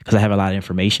 because I have a lot of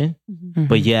information,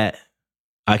 but yet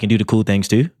I can do the cool things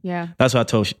too. Yeah. That's why I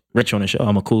told Rich on the show,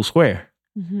 I'm a cool square.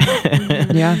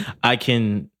 Yeah. I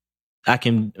can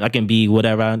be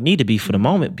whatever I need to be for the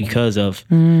moment because of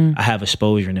I have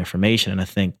exposure and information. And I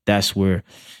think that's where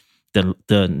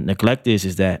the neglect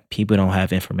is that people don't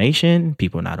have information,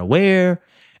 people are not aware,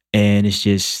 and it's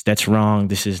just, that's wrong,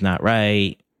 this is not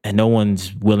right, and no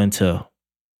one's willing to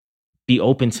be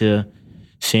open to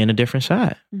seeing a different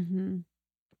side.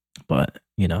 But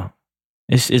you know,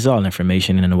 it's all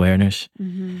information and awareness,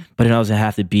 but it doesn't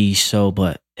have to be so.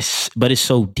 But it's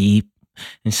so deep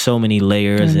and so many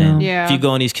layers. And if you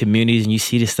go in these communities and you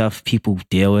see the stuff people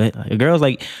deal with, like, a girl's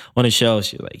like on the show,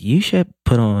 she's like, you should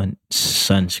put on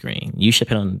sunscreen. You should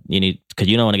put on, because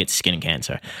you don't want to get skin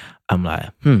cancer. I'm like,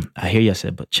 I hear you. I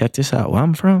said, but check this out. Where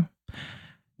I'm from,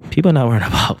 people are not worried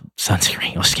about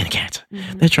sunscreen or skin cancer.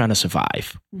 They're trying to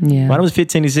survive. Yeah. When I was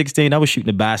 15 and 16, I was shooting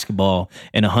a basketball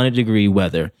in 100-degree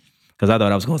weather because I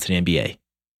thought I was going to the NBA.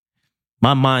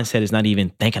 My mindset is not even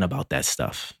thinking about that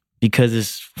stuff because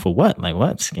it's for what? Like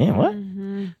what? Skin? What?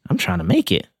 I'm trying to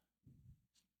make it.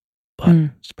 But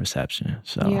it's perception.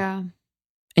 So yeah.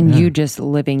 And you just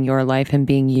living your life and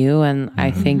being you. And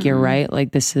I think you're right.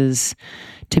 Like, this is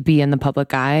to be in the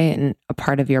public eye, and a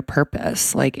part of your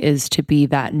purpose, like, is to be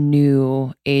that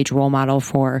new age role model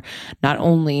for not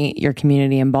only your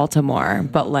community in Baltimore,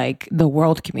 but like the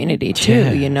world community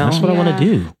too, you know? That's what I want to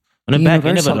do. On the back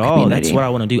end of it all, that's what I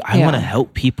want to do. I want to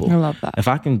help people. I love that. If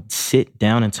I can sit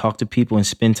down and talk to people and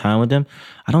spend time with them,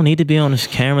 I don't need to be on the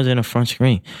cameras in the front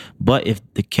screen. But if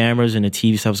the cameras and the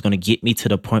TV stuff is going to get me to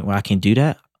the point where I can do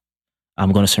that,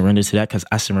 I'm going to surrender to that because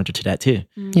I surrendered to that too.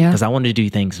 Yeah. Because I wanted to do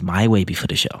things my way before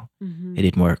the show. It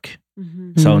didn't work.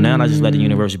 So now I just let the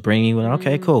universe bring me,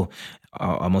 okay, cool.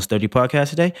 Almost 30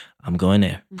 podcasts a day. I'm going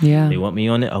there. Yeah. They want me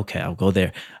on it. Okay, I'll go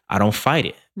there. I don't fight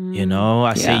it. You know,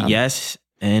 I say yes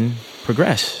and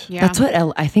progress. Yeah. That's what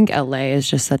I think LA is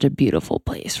just such a beautiful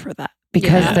place for that.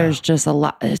 Because there's just a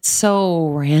lot, it's so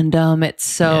random. It's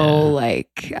so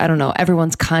like, I don't know,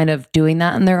 everyone's kind of doing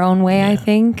that in their own way, I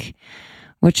think,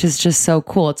 which is just so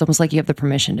cool. It's almost like you have the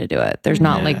permission to do it. There's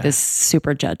not like this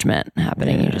super judgment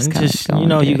happening. You just kind of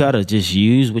go. You got to just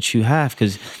use what you have,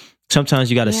 because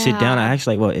sometimes you got to sit down and ask,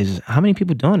 like, well, how many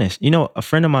people doing this? You know, a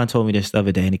friend of mine told me this the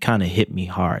other day, and it kind of hit me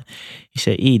hard. He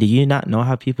said, E, do you not know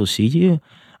how people see you?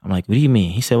 I'm like, what do you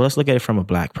mean? He said, well, let's look at it from a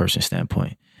black person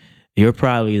standpoint. You're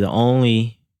probably the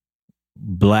only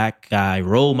black guy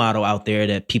role model out there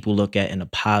that people look at in a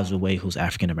positive way who's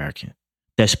African-American,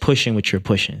 that's pushing what you're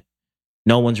pushing.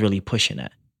 No one's really pushing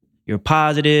that. You're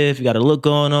positive. You got a look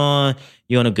going on.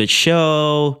 You're on a good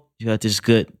show. You got this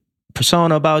good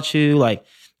persona about you. Like,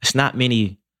 it's not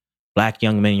many black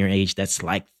young men your age that's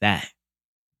like that.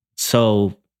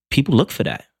 So people look for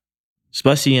that,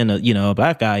 especially in a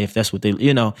black guy, if that's what they,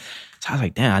 So I was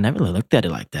like, damn, I never really looked at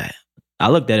it like that. I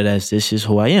looked at it as, this is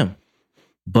who I am.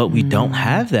 But we don't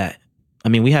have that. I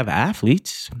mean, we have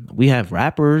athletes, we have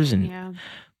rappers,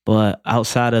 but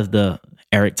outside of the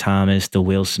Eric Thomas, the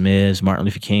Will Smiths, Martin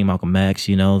Luther King, Malcolm X,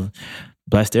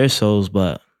 bless their souls,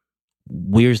 but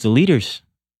where's the leaders?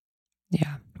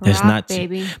 Yeah. It's not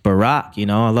baby. Barack,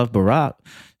 I love Barack.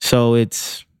 So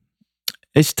it's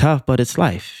tough, but it's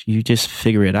life. You just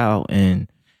figure it out. And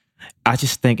I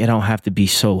just think it don't have to be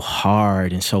so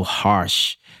hard and so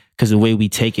harsh, because the way we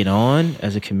take it on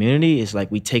as a community is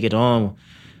like we take it on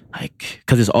like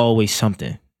because it's always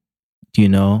something,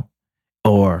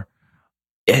 or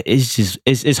it's just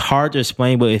it's hard to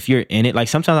explain. But if you're in it, like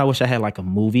sometimes I wish I had like a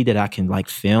movie that I can like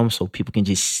film so people can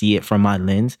just see it from my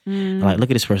lens. Like,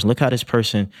 look at this person. Look how this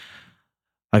person.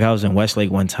 Like I was in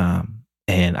Westlake one time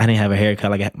and I didn't have a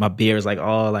haircut. Like my beard was like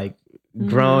all like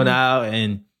grown out,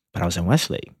 but I was in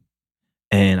Westlake.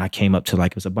 And I came up to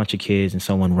like, it was a bunch of kids and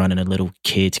someone running a little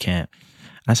kids camp.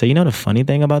 I said, the funny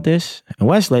thing about this? In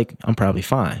Westlake, I'm probably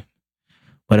fine.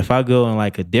 But if I go in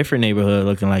like a different neighborhood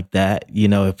looking like that,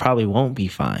 it probably won't be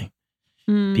fine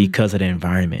because of the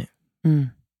environment.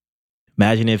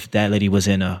 Imagine if that lady was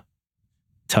in a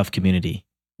tough community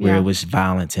where it was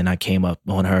violence and I came up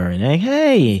on her and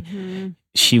hey,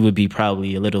 she would be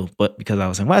probably a little, but because I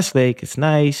was in Westlake, it's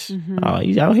nice. Oh,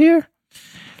 you out here?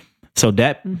 So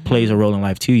that plays a role in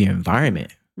life too, your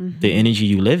environment, the energy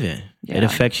you live in. Yeah. It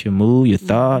affects your mood, your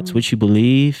thoughts, what you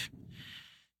believe.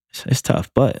 It's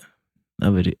tough, but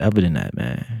other than that,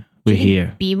 man, we're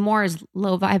here. Be more is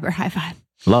low vibe or high vibe?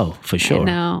 Low, for sure.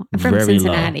 No, I'm from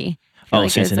Cincinnati. Oh,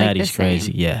 like Cincinnati's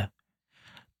crazy, yeah.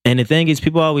 And the thing is,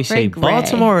 people always say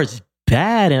Baltimore is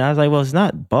bad. And I was like, well, it's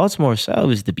not Baltimore itself,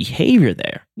 it's the behavior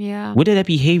there. Yeah. Where did that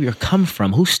behavior come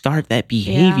from? Who started that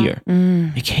behavior?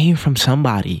 Yeah. It came from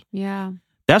somebody. Yeah.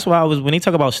 That's why when they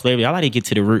talk about slavery, I like to get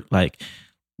to the root. Like,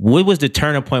 what was the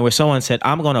turning point where someone said,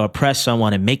 I'm going to oppress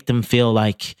someone and make them feel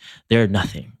like they're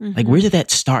nothing? Like, where did that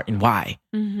start and why?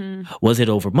 Was it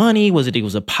over money? Was it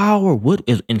a power? What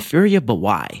is inferior, but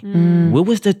why? What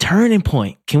was the turning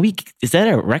point? Is that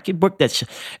a record book that's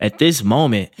at this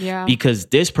moment? Yeah. Because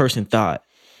this person thought,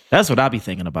 that's what I be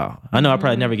thinking about. I know I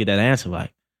probably never get that answer.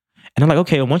 Like, and I'm like,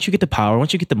 okay, once you get the power,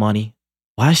 once you get the money,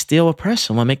 why still oppress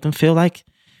someone? Make them feel like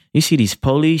you see these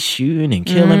police shooting and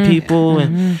killing people.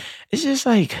 And it's just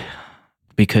like,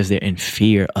 because they're in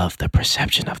fear of the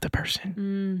perception of the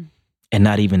person and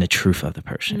not even the truth of the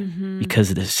person because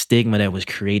of the stigma that was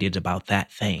created about that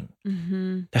thing.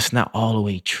 That's not all the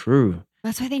way true.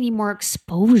 That's why they need more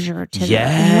exposure to that. You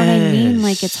know what I mean?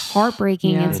 Like, it's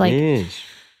heartbreaking. Yeah, it's like,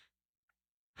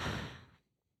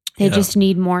 they just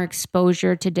need more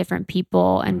exposure to different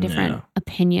people and different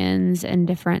opinions and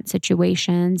different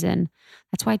situations. And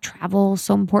that's why travel is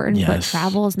so important. But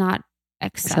travel is not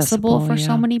accessible for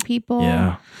so many people.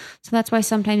 Yeah. So that's why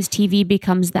sometimes TV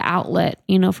becomes the outlet,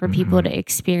 for people to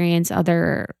experience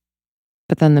other.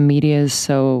 But then the media is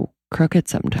so crooked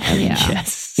sometimes.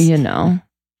 Yes.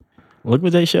 Look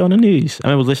what they show on the news.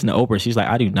 I was listening to Oprah. She's like,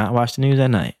 I do not watch the news at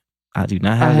night. I do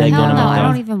not have that going on. I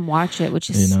don't even watch it, which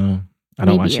is I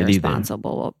don't watch maybe it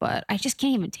irresponsible, either. But I just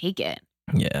can't even take it.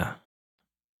 Yeah.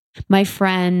 My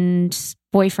friend's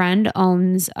boyfriend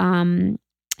owns,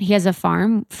 he has a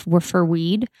farm for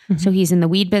weed. So he's in the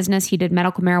weed business. He did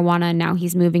medical marijuana and now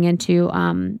he's moving into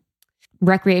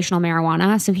recreational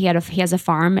marijuana. So he has a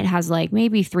farm. It has like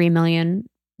maybe $3 million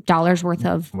worth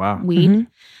of weed,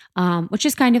 which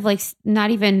is kind of like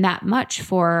not even that much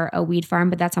for a weed farm,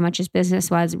 but that's how much his business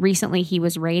was. Recently, he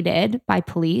was raided by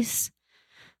police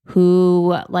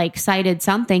who like cited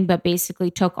something, but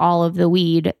basically took all of the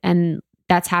weed, and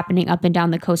that's happening up and down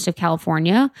the coast of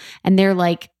California. And they're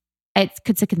like,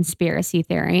 it's a conspiracy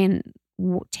theory, and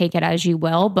take it as you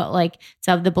will, but like it's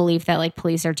of the belief that like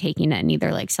police are taking it and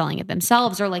either like selling it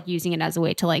themselves or like using it as a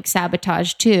way to like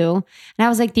sabotage too. And I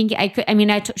was like thinking,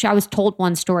 I was told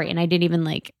one story and I didn't even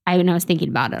I was thinking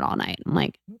about it all night. I'm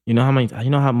like,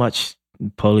 how much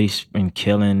police been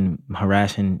killing,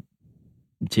 harassing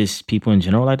just people in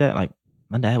general like that? Like,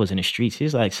 my dad was in the streets.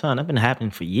 He's like, son, that's been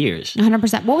happening for years.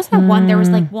 100%. What was that one? There was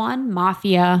like one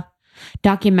mafia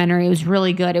documentary. It was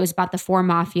really good. It was about the 4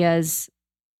 mafias.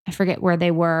 I forget where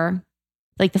they were,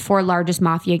 like the 4 largest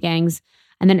mafia gangs.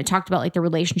 And then it talked about like the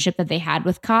relationship that they had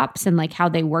with cops and like how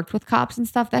they worked with cops and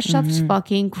stuff. That stuff's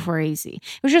fucking crazy.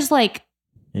 It was just like,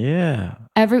 you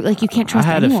can't trust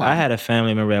anyone. I had a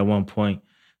family member at one point.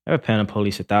 They were paying the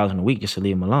police $1,000 a week just to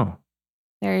leave them alone.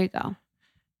 There you go.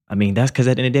 I mean, that's because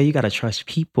at the end of the day, you got to trust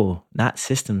people, not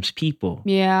systems, people.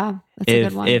 Yeah, that's a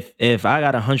good one. If I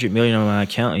got $100 million on my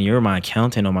account and you're my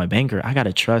accountant or my banker, I got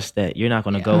to trust that you're not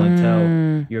going to go and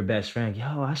tell your best friend,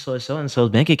 yo, I saw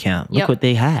so-and-so's bank account. Look what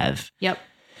they have. Yep.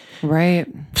 Right.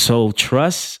 So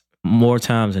trust more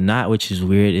times than not, which is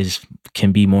weird,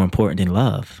 can be more important than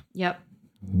love. Yep.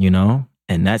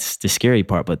 And that's the scary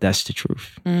part, but that's the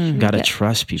truth. You got to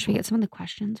trust people. Should we get some of the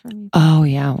questions from you? Oh,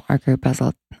 yeah. Our group has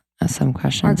some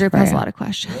questions. Our group has a lot of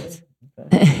questions.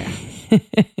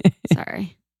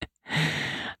 Sorry.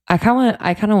 I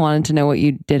kind of wanted to know what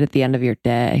you did at the end of your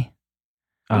day.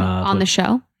 On the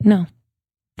show? No,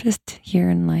 just here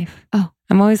in life. Oh,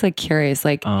 I'm always like curious.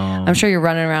 Like, I'm sure you're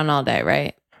running around all day,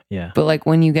 right? Yeah. But like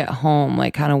when you get home,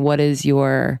 like kind of what is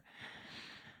your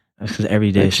Because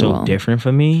every day is so different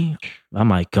for me. I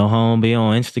might go home, be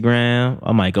on Instagram.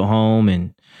 I might go home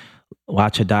and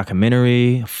watch a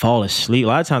documentary, fall asleep. A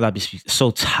lot of times I'd be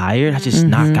so tired, I just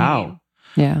knock out.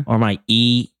 Yeah. Or I might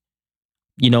eat.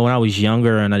 You know, when I was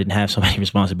younger and I didn't have so many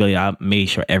responsibilities, I made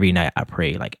sure every night I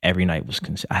prayed. Like every night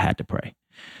I had to pray.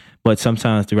 But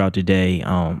sometimes throughout the day,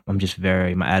 I'm just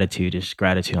my attitude is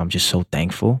gratitude. I'm just so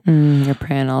thankful. You're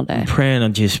praying all day.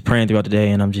 I'm just praying throughout the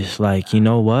day, and I'm just like, you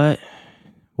know what?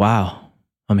 Wow,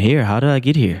 I'm here. How did I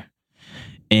get here?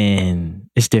 And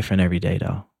it's different every day,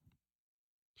 though.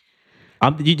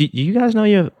 Do you guys know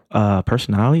your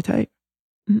personality type?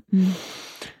 Mm-mm.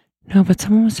 No, but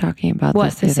someone was talking about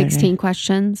what, the 16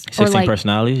 questions? 16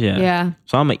 personalities, yeah. Yeah.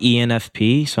 So I'm an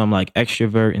ENFP, so I'm like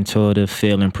extrovert, intuitive,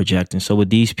 feeling, projecting. So with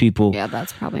these people, yeah,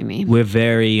 that's probably me. We're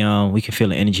very, we can feel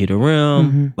the energy of the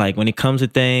room. Like when it comes to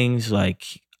things, like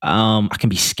I can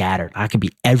be scattered. I can be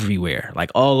everywhere,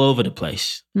 like all over the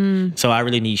place. So I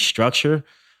really need structure.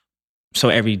 So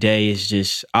every day is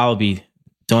just, I'll be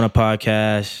doing a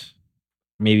podcast,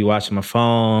 maybe watching my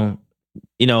phone.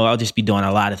 You know, I'll just be doing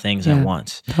a lot of things at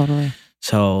once. Totally.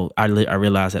 So I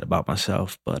realize that about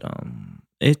myself, but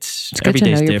it's good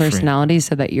to know your personality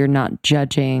so that you're not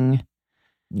judging.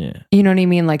 Yeah. You know what I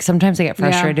mean? Like sometimes I get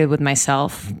frustrated with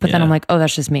myself, but then I'm like, oh,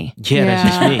 that's just me. Yeah, that's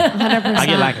just me. 100%. I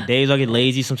get like days, I get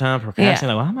lazy sometimes,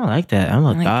 procrastinate. Like, well, I'm not like that. I'm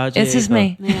not dodgy. It's just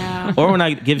me. Yeah. Or when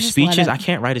I give speeches, I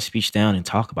can't write a speech down and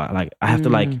talk about it. Like I have to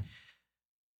like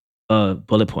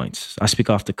bullet points. I speak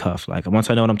off the cuff. Like once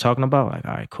I know what I'm talking about, like,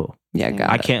 all right, cool. Yeah,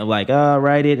 I can't like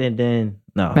write it and then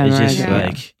it's just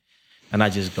like, and I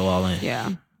just go all in.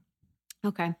 Yeah.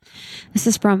 Okay. This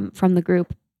is from the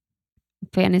group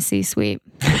Fantasy Suite.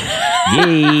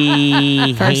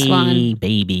 Yay! First one,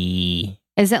 baby.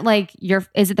 Is it like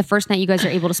is it the first night you guys are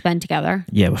able to spend together?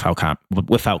 Yeah,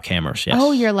 without cameras. Yes.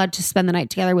 Oh, you're allowed to spend the night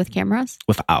together with cameras?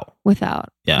 Without.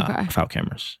 Yeah. Okay. Without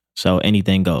cameras. So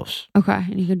anything goes. Okay,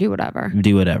 and you can do whatever.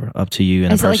 Do whatever. Up to you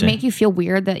and Does the it person. like make you feel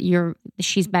weird that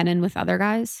she's been in with other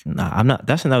guys? Nah, I'm not.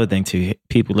 That's another thing too.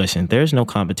 People, listen. There's no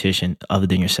competition other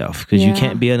than yourself because you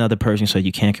can't be another person, so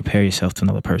you can't compare yourself to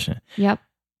another person. Yep.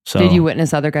 So did you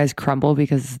witness other guys crumble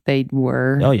because they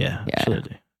were? Oh yeah,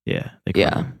 absolutely. Yeah.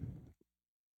 Yeah.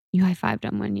 You high-fived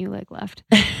them when you like left.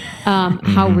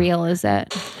 How real is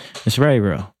it? It's very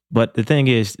real. But the thing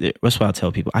is, that's what I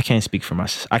tell people. I can't speak for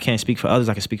others. I can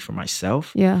speak for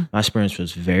myself. Yeah. My experience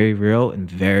was very real and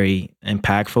very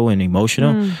impactful and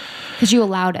emotional. Because you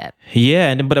allowed it.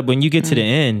 Yeah, but when you get to the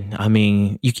end, I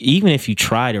mean, even if you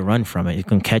try to run from it, it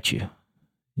can catch you.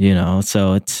 You know,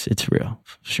 so it's real,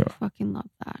 for sure. Fucking love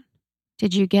that.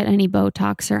 Did you get any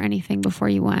Botox or anything before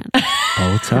you went?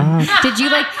 Botox?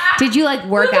 Did you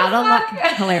work out a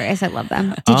lot? Hilarious. I love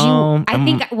them. Did you? I'm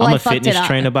a fitness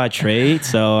trainer by trade.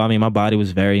 So, I mean, my body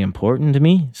was very important to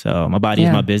me. So my body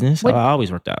is my business. So I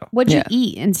always worked out. What'd you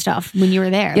eat and stuff when you were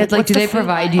there? Yeah, do they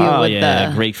provide you with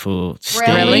the great food,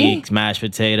 Really? steaks, mashed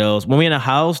potatoes. When we're in a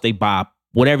house, they buy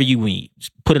whatever you need.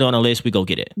 Just put it on a list. We go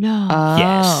get it. No.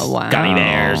 Yes. Wow. Gummy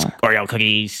bears, Oreo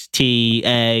cookies, tea,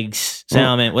 eggs,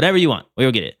 salmon, whatever you want.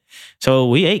 We'll get it. So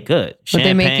we ate good. But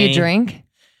they make you drink?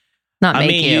 Not I make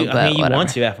mean, you, you but whatever. want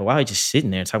to after a while. You're just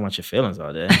sitting there talking about your feelings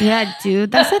all day. Yeah,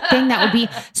 dude. That's the thing that would be.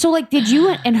 So, like, did you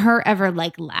and her ever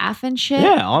like laugh and shit?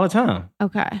 Yeah, all the time.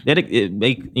 Okay.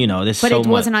 There's But so it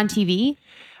wasn't on TV?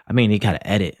 I mean, you got to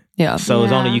edit. Yeah. So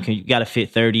it's only you got to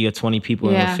fit 30 or 20 people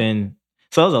within.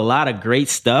 So there's a lot of great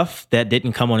stuff that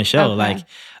didn't come on the show. Okay. Like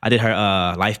I did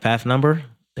her life path number.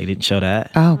 They didn't show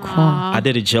that. Oh, cool. I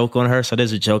did a joke on her. So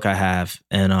there's a joke I have.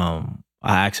 And I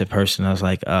asked a person, I was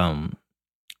like,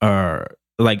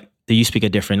 do you speak a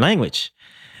different language?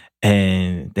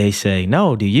 And they say,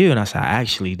 no, do you? And I said, I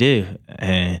actually do.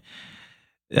 And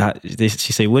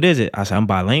she said, what is it? I said, I'm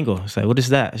bilingual. I said, what is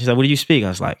that? She said, what do you speak? I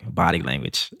was like, body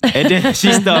language. And then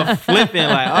she started flipping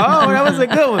like, oh, that was a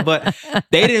good one. But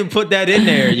they didn't put that in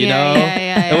there, you know?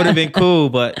 It would have been cool.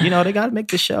 But, they got to make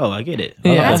the show. I get it.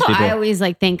 That's what I always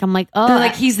think. I'm like, oh. They're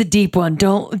like, he's the deep one.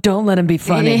 Don't let him be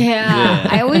funny. Yeah.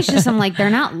 I always I'm like, they're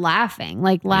not laughing.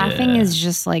 Like laughing is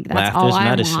just like, that's all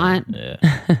I want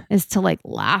is to like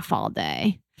laugh all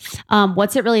day.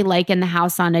 What's it really like in the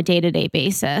house on a day-to-day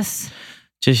basis?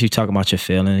 Just you talking about your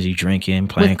feelings, you drinking,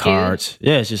 playing cards.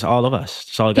 Yeah, it's just all of us.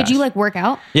 It's all the guys. Did you work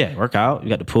out? Yeah, work out. You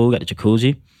got the pool, you got the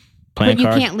jacuzzi, playing cards.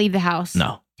 But you can't leave the house?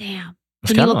 No. Damn.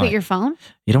 Can you look at your phone?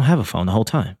 You don't have a phone the whole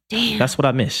time. Damn. That's what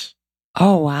I miss.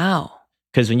 Oh, wow.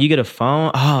 Because when you get a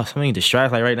phone, something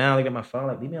distracts. Like right now, look at my phone.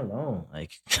 Like, leave me alone.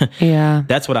 Like, yeah,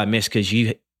 that's what I miss. Because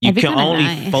you That'd be can kinda only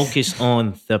nice. focus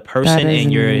on the person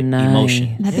and your nice.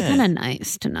 emotion. That'd be Yeah. kind of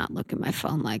nice to not look at my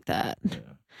phone like that.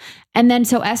 And then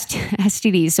so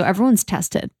STDs, so everyone's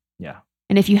tested. Yeah.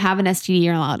 And if you have an STD,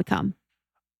 you're allowed to come.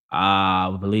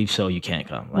 I believe so. You can't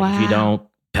come. Like, if Wow. you don't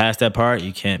pass that part,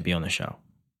 you can't be on the show.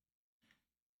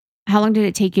 How long did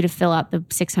it take you to fill out the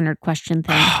 600 question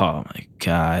thing? Oh my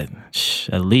God.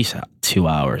 At least 2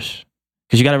 hours.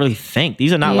 Because you got to really think.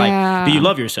 These are not like, do you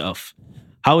love yourself?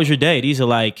 How was your day? These are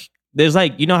like, there's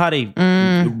like, you know how they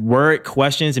word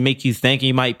questions and make you think, and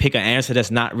you might pick an answer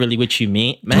that's not really what you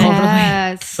mean, man.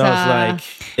 Yes. So it's like,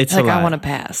 it's like a lot. I want to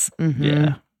pass. Mhm.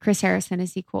 Yeah. Chris Harrison,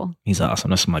 is he cool? He's awesome.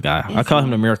 That's my guy. Is I call he?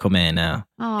 him the Miracle Man now.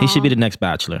 Aw. He should be the next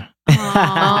Bachelor.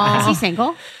 Aw. Is he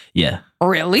single? Yeah.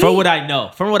 Really? From what I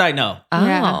know. Oh,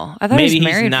 Yeah. I thought Maybe he was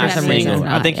married he's not for some single. reason.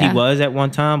 I think he was at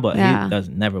one time, but Yeah. he does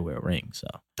never wear a ring. So.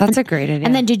 That's a great idea.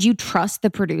 And then did you trust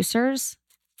the producers?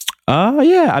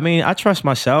 Yeah. I mean, I trust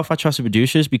myself. I trust the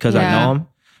producers because I Yeah. know them.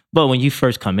 But when you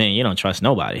first come in, you don't trust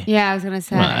nobody. Yeah, I was going to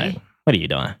say. Like, what are you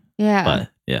doing? Yeah. But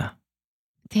yeah.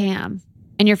 Damn.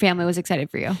 And your family was excited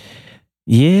for you.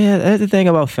 Yeah, that's the thing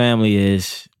about family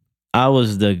is I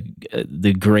was the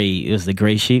gray. It was the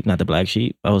gray sheep, not the black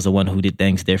sheep. I was the one who did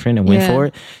things different and went Yeah. for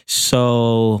it.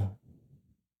 So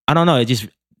I don't know. It just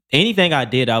anything I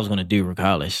did, I was gonna do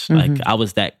regardless. Like I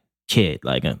was that kid.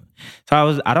 Like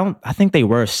so I think they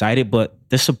were excited, but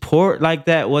the support like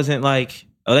that wasn't like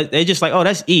they just like, oh,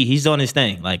 that's E. He's doing his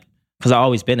thing. Like because I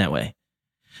always been that way.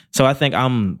 So I think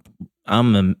I'm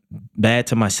bad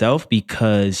to myself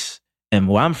because. And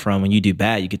where I'm from, when you do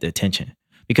bad, you get the attention.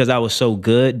 Because I was so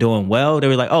good, doing well, they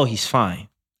were like, oh, he's fine.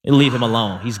 Leave him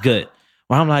alone. He's good.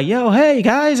 Well, I'm like, yo, hey,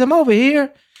 guys, I'm over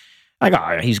here. Like, all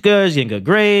right, he's good. He's getting good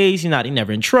grades. He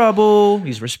never in trouble.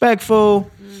 He's respectful.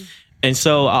 And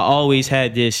so I always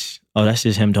had this, oh, that's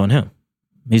just him doing him.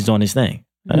 He's doing his thing.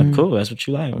 Cool, that's what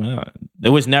you like.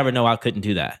 There was never no I couldn't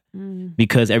do that.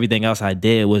 Because everything else I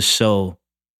did was so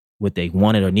what they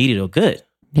wanted or needed or good.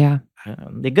 Yeah.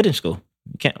 They're good in school.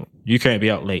 You can't be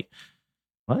out late.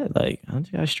 What? Like, I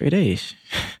got straight A's.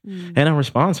 And I'm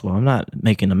responsible. I'm not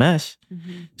making a mess.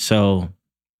 So,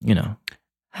 you know.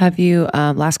 Have you,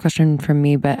 last question from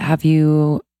me, but have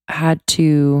you had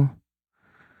to,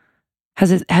 has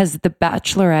the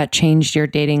Bachelorette changed your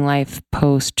dating life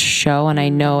post show? And I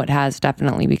know it has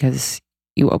definitely because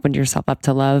you opened yourself up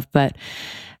to love, but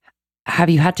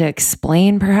have you had to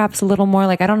explain perhaps a little more?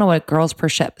 Like, I don't know what girls'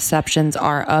 perceptions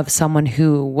are of someone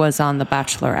who was on The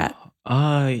Bachelorette.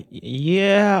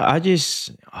 Yeah,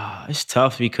 it's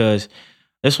tough because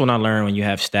this one I learned when you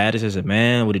have status as a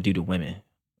man, what it do to women.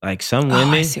 Like some women,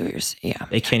 I see what you're saying. Yeah.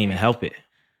 they can't even help it.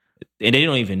 And they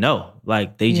don't even know.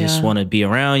 Like they just want to be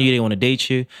around you. They want to date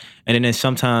you. And then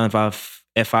sometimes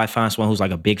if I find someone who's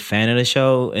like a big fan of the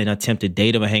show and attempt to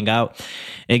date them and hang out,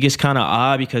 it gets kind of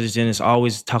odd because then it's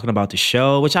always talking about the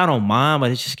show, which I don't mind,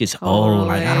 but it just gets old.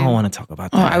 Like I don't want to talk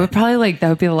about that. I would probably that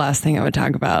would be the last thing I would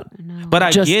talk about. But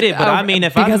I get it. But I mean,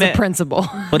 if because I met of principle.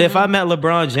 But if I met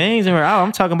LeBron James and we're out,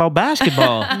 I'm talking about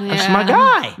basketball. That's my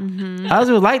guy. How does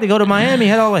it like to go to Miami?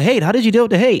 Had all the hate. How did you deal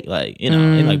with the hate? Like, you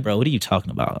know, they're like, bro, what are you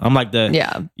talking about? I'm like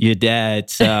your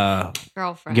dad's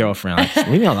girlfriend. Like,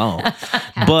 leave me alone.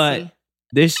 But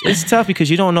it's tough because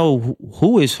you don't know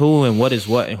who is who and what is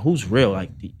what and who's real. Like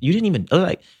you didn't even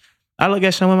like. I look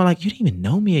at some women like, you didn't even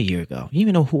know me a year ago. You didn't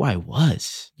even know who I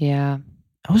was. Yeah.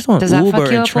 I was doing Does that Uber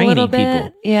fuck you and up a little training bit?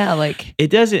 people. Yeah, like It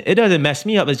doesn't mess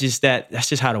me up. It's just that's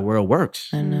just how the world works.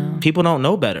 I know. People don't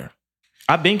know better.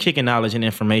 I've been kicking knowledge and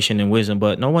information and wisdom,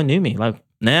 but no one knew me. Like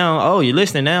now, you're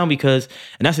listening now because,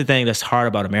 and that's the thing that's hard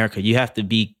about America. You have to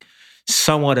be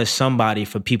somewhat of somebody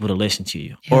for people to listen to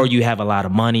you. Yeah. Or you have a lot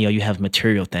of money or you have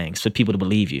material things for people to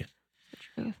believe you.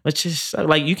 It's just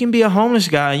like you can be a homeless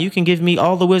guy and you can give me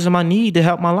all the wisdom I need to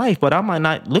help my life, but I might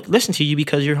not listen to you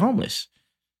because you're homeless.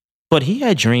 But he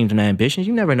had dreams and ambitions.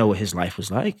 You never know what his life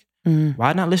was like.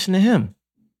 Why not listen to him?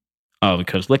 Oh,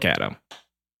 because look at him.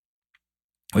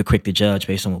 We're quick to judge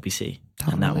based on what we see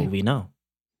and not what we know.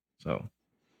 So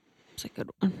It's a good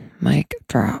one. Mic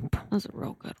drop. That was a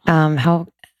real good one.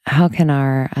 How can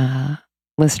our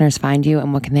listeners find you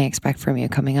and what can they expect from you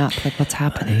coming up? Like what's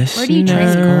happening? Where do you train?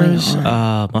 What's going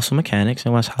on? Muscle Mechanics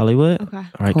in West Hollywood. Okay.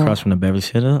 Right Cool. across from the Beverly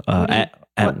Center.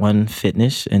 At One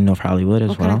Fitness in North Hollywood as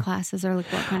What well. kind of classes or like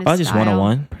what kind of Just style?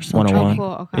 one-on-one. Personal One-on-one. Oh,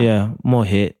 cool. Okay. Yeah, more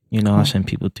hit. You know, I Cool. send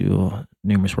people through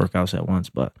numerous workouts at once,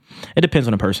 but it depends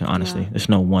on the person, honestly. Yeah. There's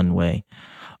no one way.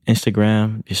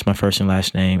 Instagram, just my first and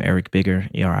last name, Eric Bigger,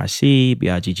 ERIC,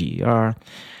 BIGGER.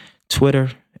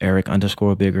 Twitter,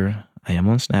 Eric_Bigger. I am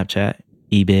on Snapchat,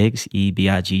 eBiggs,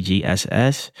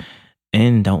 EBIGGSS.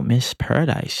 And don't miss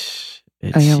Paradise.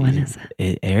 When is it?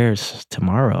 It airs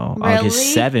tomorrow, Really?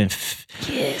 August 7th.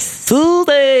 Yes.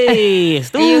 Tuesday. you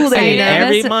Tuesday. excited?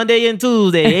 Every Monday and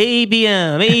Tuesday, 8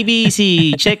 p.m.,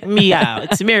 ABC. Check me out.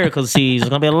 It's Miracle Season. There's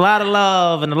going to be a lot of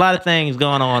love and a lot of things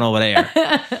going on over there.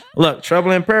 Look, Trouble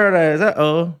in Paradise.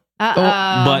 Uh-oh.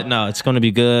 But no, it's going to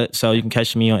be good. So you can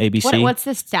catch me on ABC. What's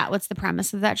the stat? What's the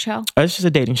premise of that show? It's just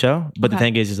a dating show. But the Okay.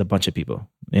 thing is, it's a bunch of people,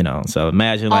 So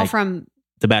imagine All like from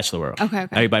the Bachelor world. Okay.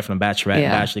 Everybody from Bachelorette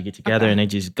and Bachelor get together and they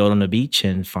just go on the beach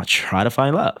and try to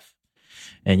find love.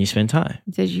 And you spend time.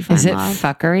 Did you find Is it love?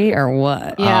 fuckery or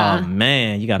what? Yeah. Oh,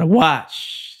 man, you got to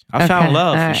watch. I found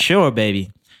love for sure, baby.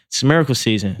 It's Miracle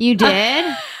Season. You did?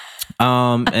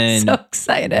 And So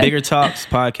excited. Bigger Talks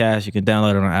podcast, you can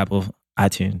download it on Apple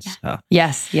iTunes.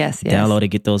 Yes. Download it,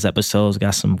 get those episodes.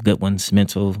 Got some good ones,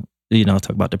 mental, talk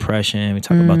about depression. We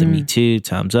talk about the Me Too,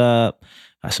 Time's Up.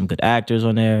 Got some good actors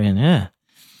on there. And yeah.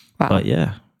 Wow. But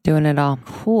yeah. Doing it all.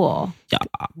 Cool. Yeah.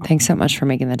 Thanks so much for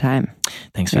making the time.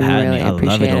 Thanks for We having really me. I love it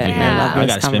appreciate over it. here. Yeah. I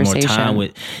got to spend more time Conversation.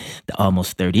 with the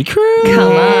Almost 30 crew. Come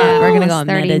on. We're going to go Almost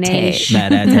 30 meditate. nation.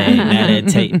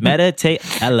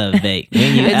 Meditate, elevate.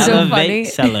 When you It's so elevate, funny.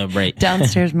 celebrate.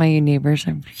 Downstairs, my neighbors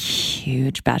are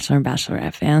huge Bachelor and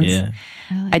Bachelorette fans. Yeah.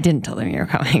 I didn't tell them you were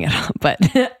coming at all, but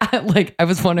I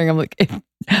was wondering,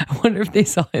 I wonder if they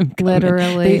saw him coming.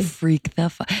 Literally. They freak the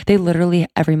fuck. They literally,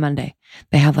 every Monday,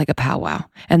 they have like a powwow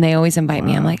and they always invite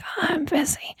me. I'm like, I'm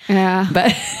busy. Yeah.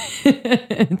 But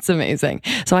it's amazing.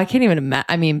 So I can't even imagine.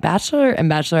 I mean, Bachelor and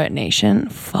Bachelorette Nation,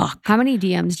 fuck. How many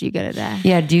DMs do you get a day?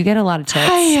 Yeah, do you get a lot of tips?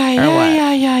 Yeah. I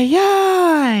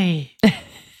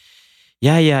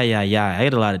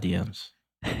get a lot of DMs.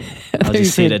 I'll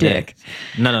just say that. dick.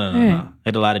 No. I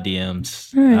get a lot of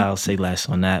DMs. I'll say less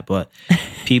on that. But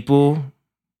people,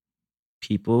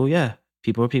 yeah.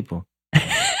 People are people.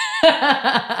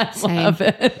 Love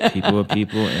it. People are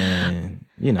people. And,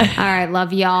 All right.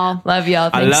 Love y'all. Love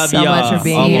y'all. I Thanks love so y'all. much for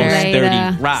being Almost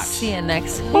here. 30 rocks. See you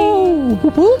next week.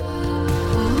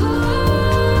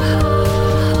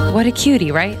 What a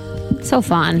cutie, right? So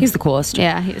fun. He's the coolest.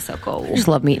 Yeah, he's so cool. I just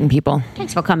love meeting people.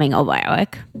 Thanks for coming,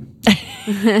 Eric.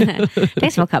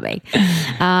 Thanks for coming.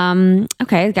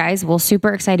 Okay, guys, we're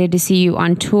super excited to see you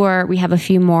on tour. We have a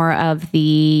few more of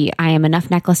the I Am Enough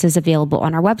necklaces available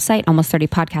on our website,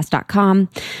 almost30podcast.com.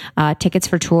 Tickets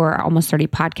for tour are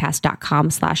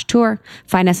almost30podcast.com/tour.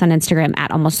 Find us on Instagram at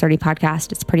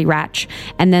almost30podcast. It's pretty ratch.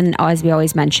 And then, as we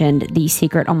always mentioned, the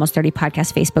secret Almost 30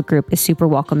 Podcast Facebook group is super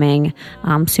welcoming,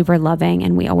 super loving,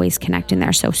 and we always connect in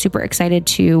there. So super excited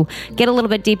to get a little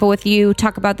bit deeper with you,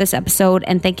 talk about this episode,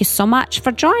 and thank you so much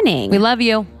for joining. We love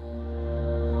you.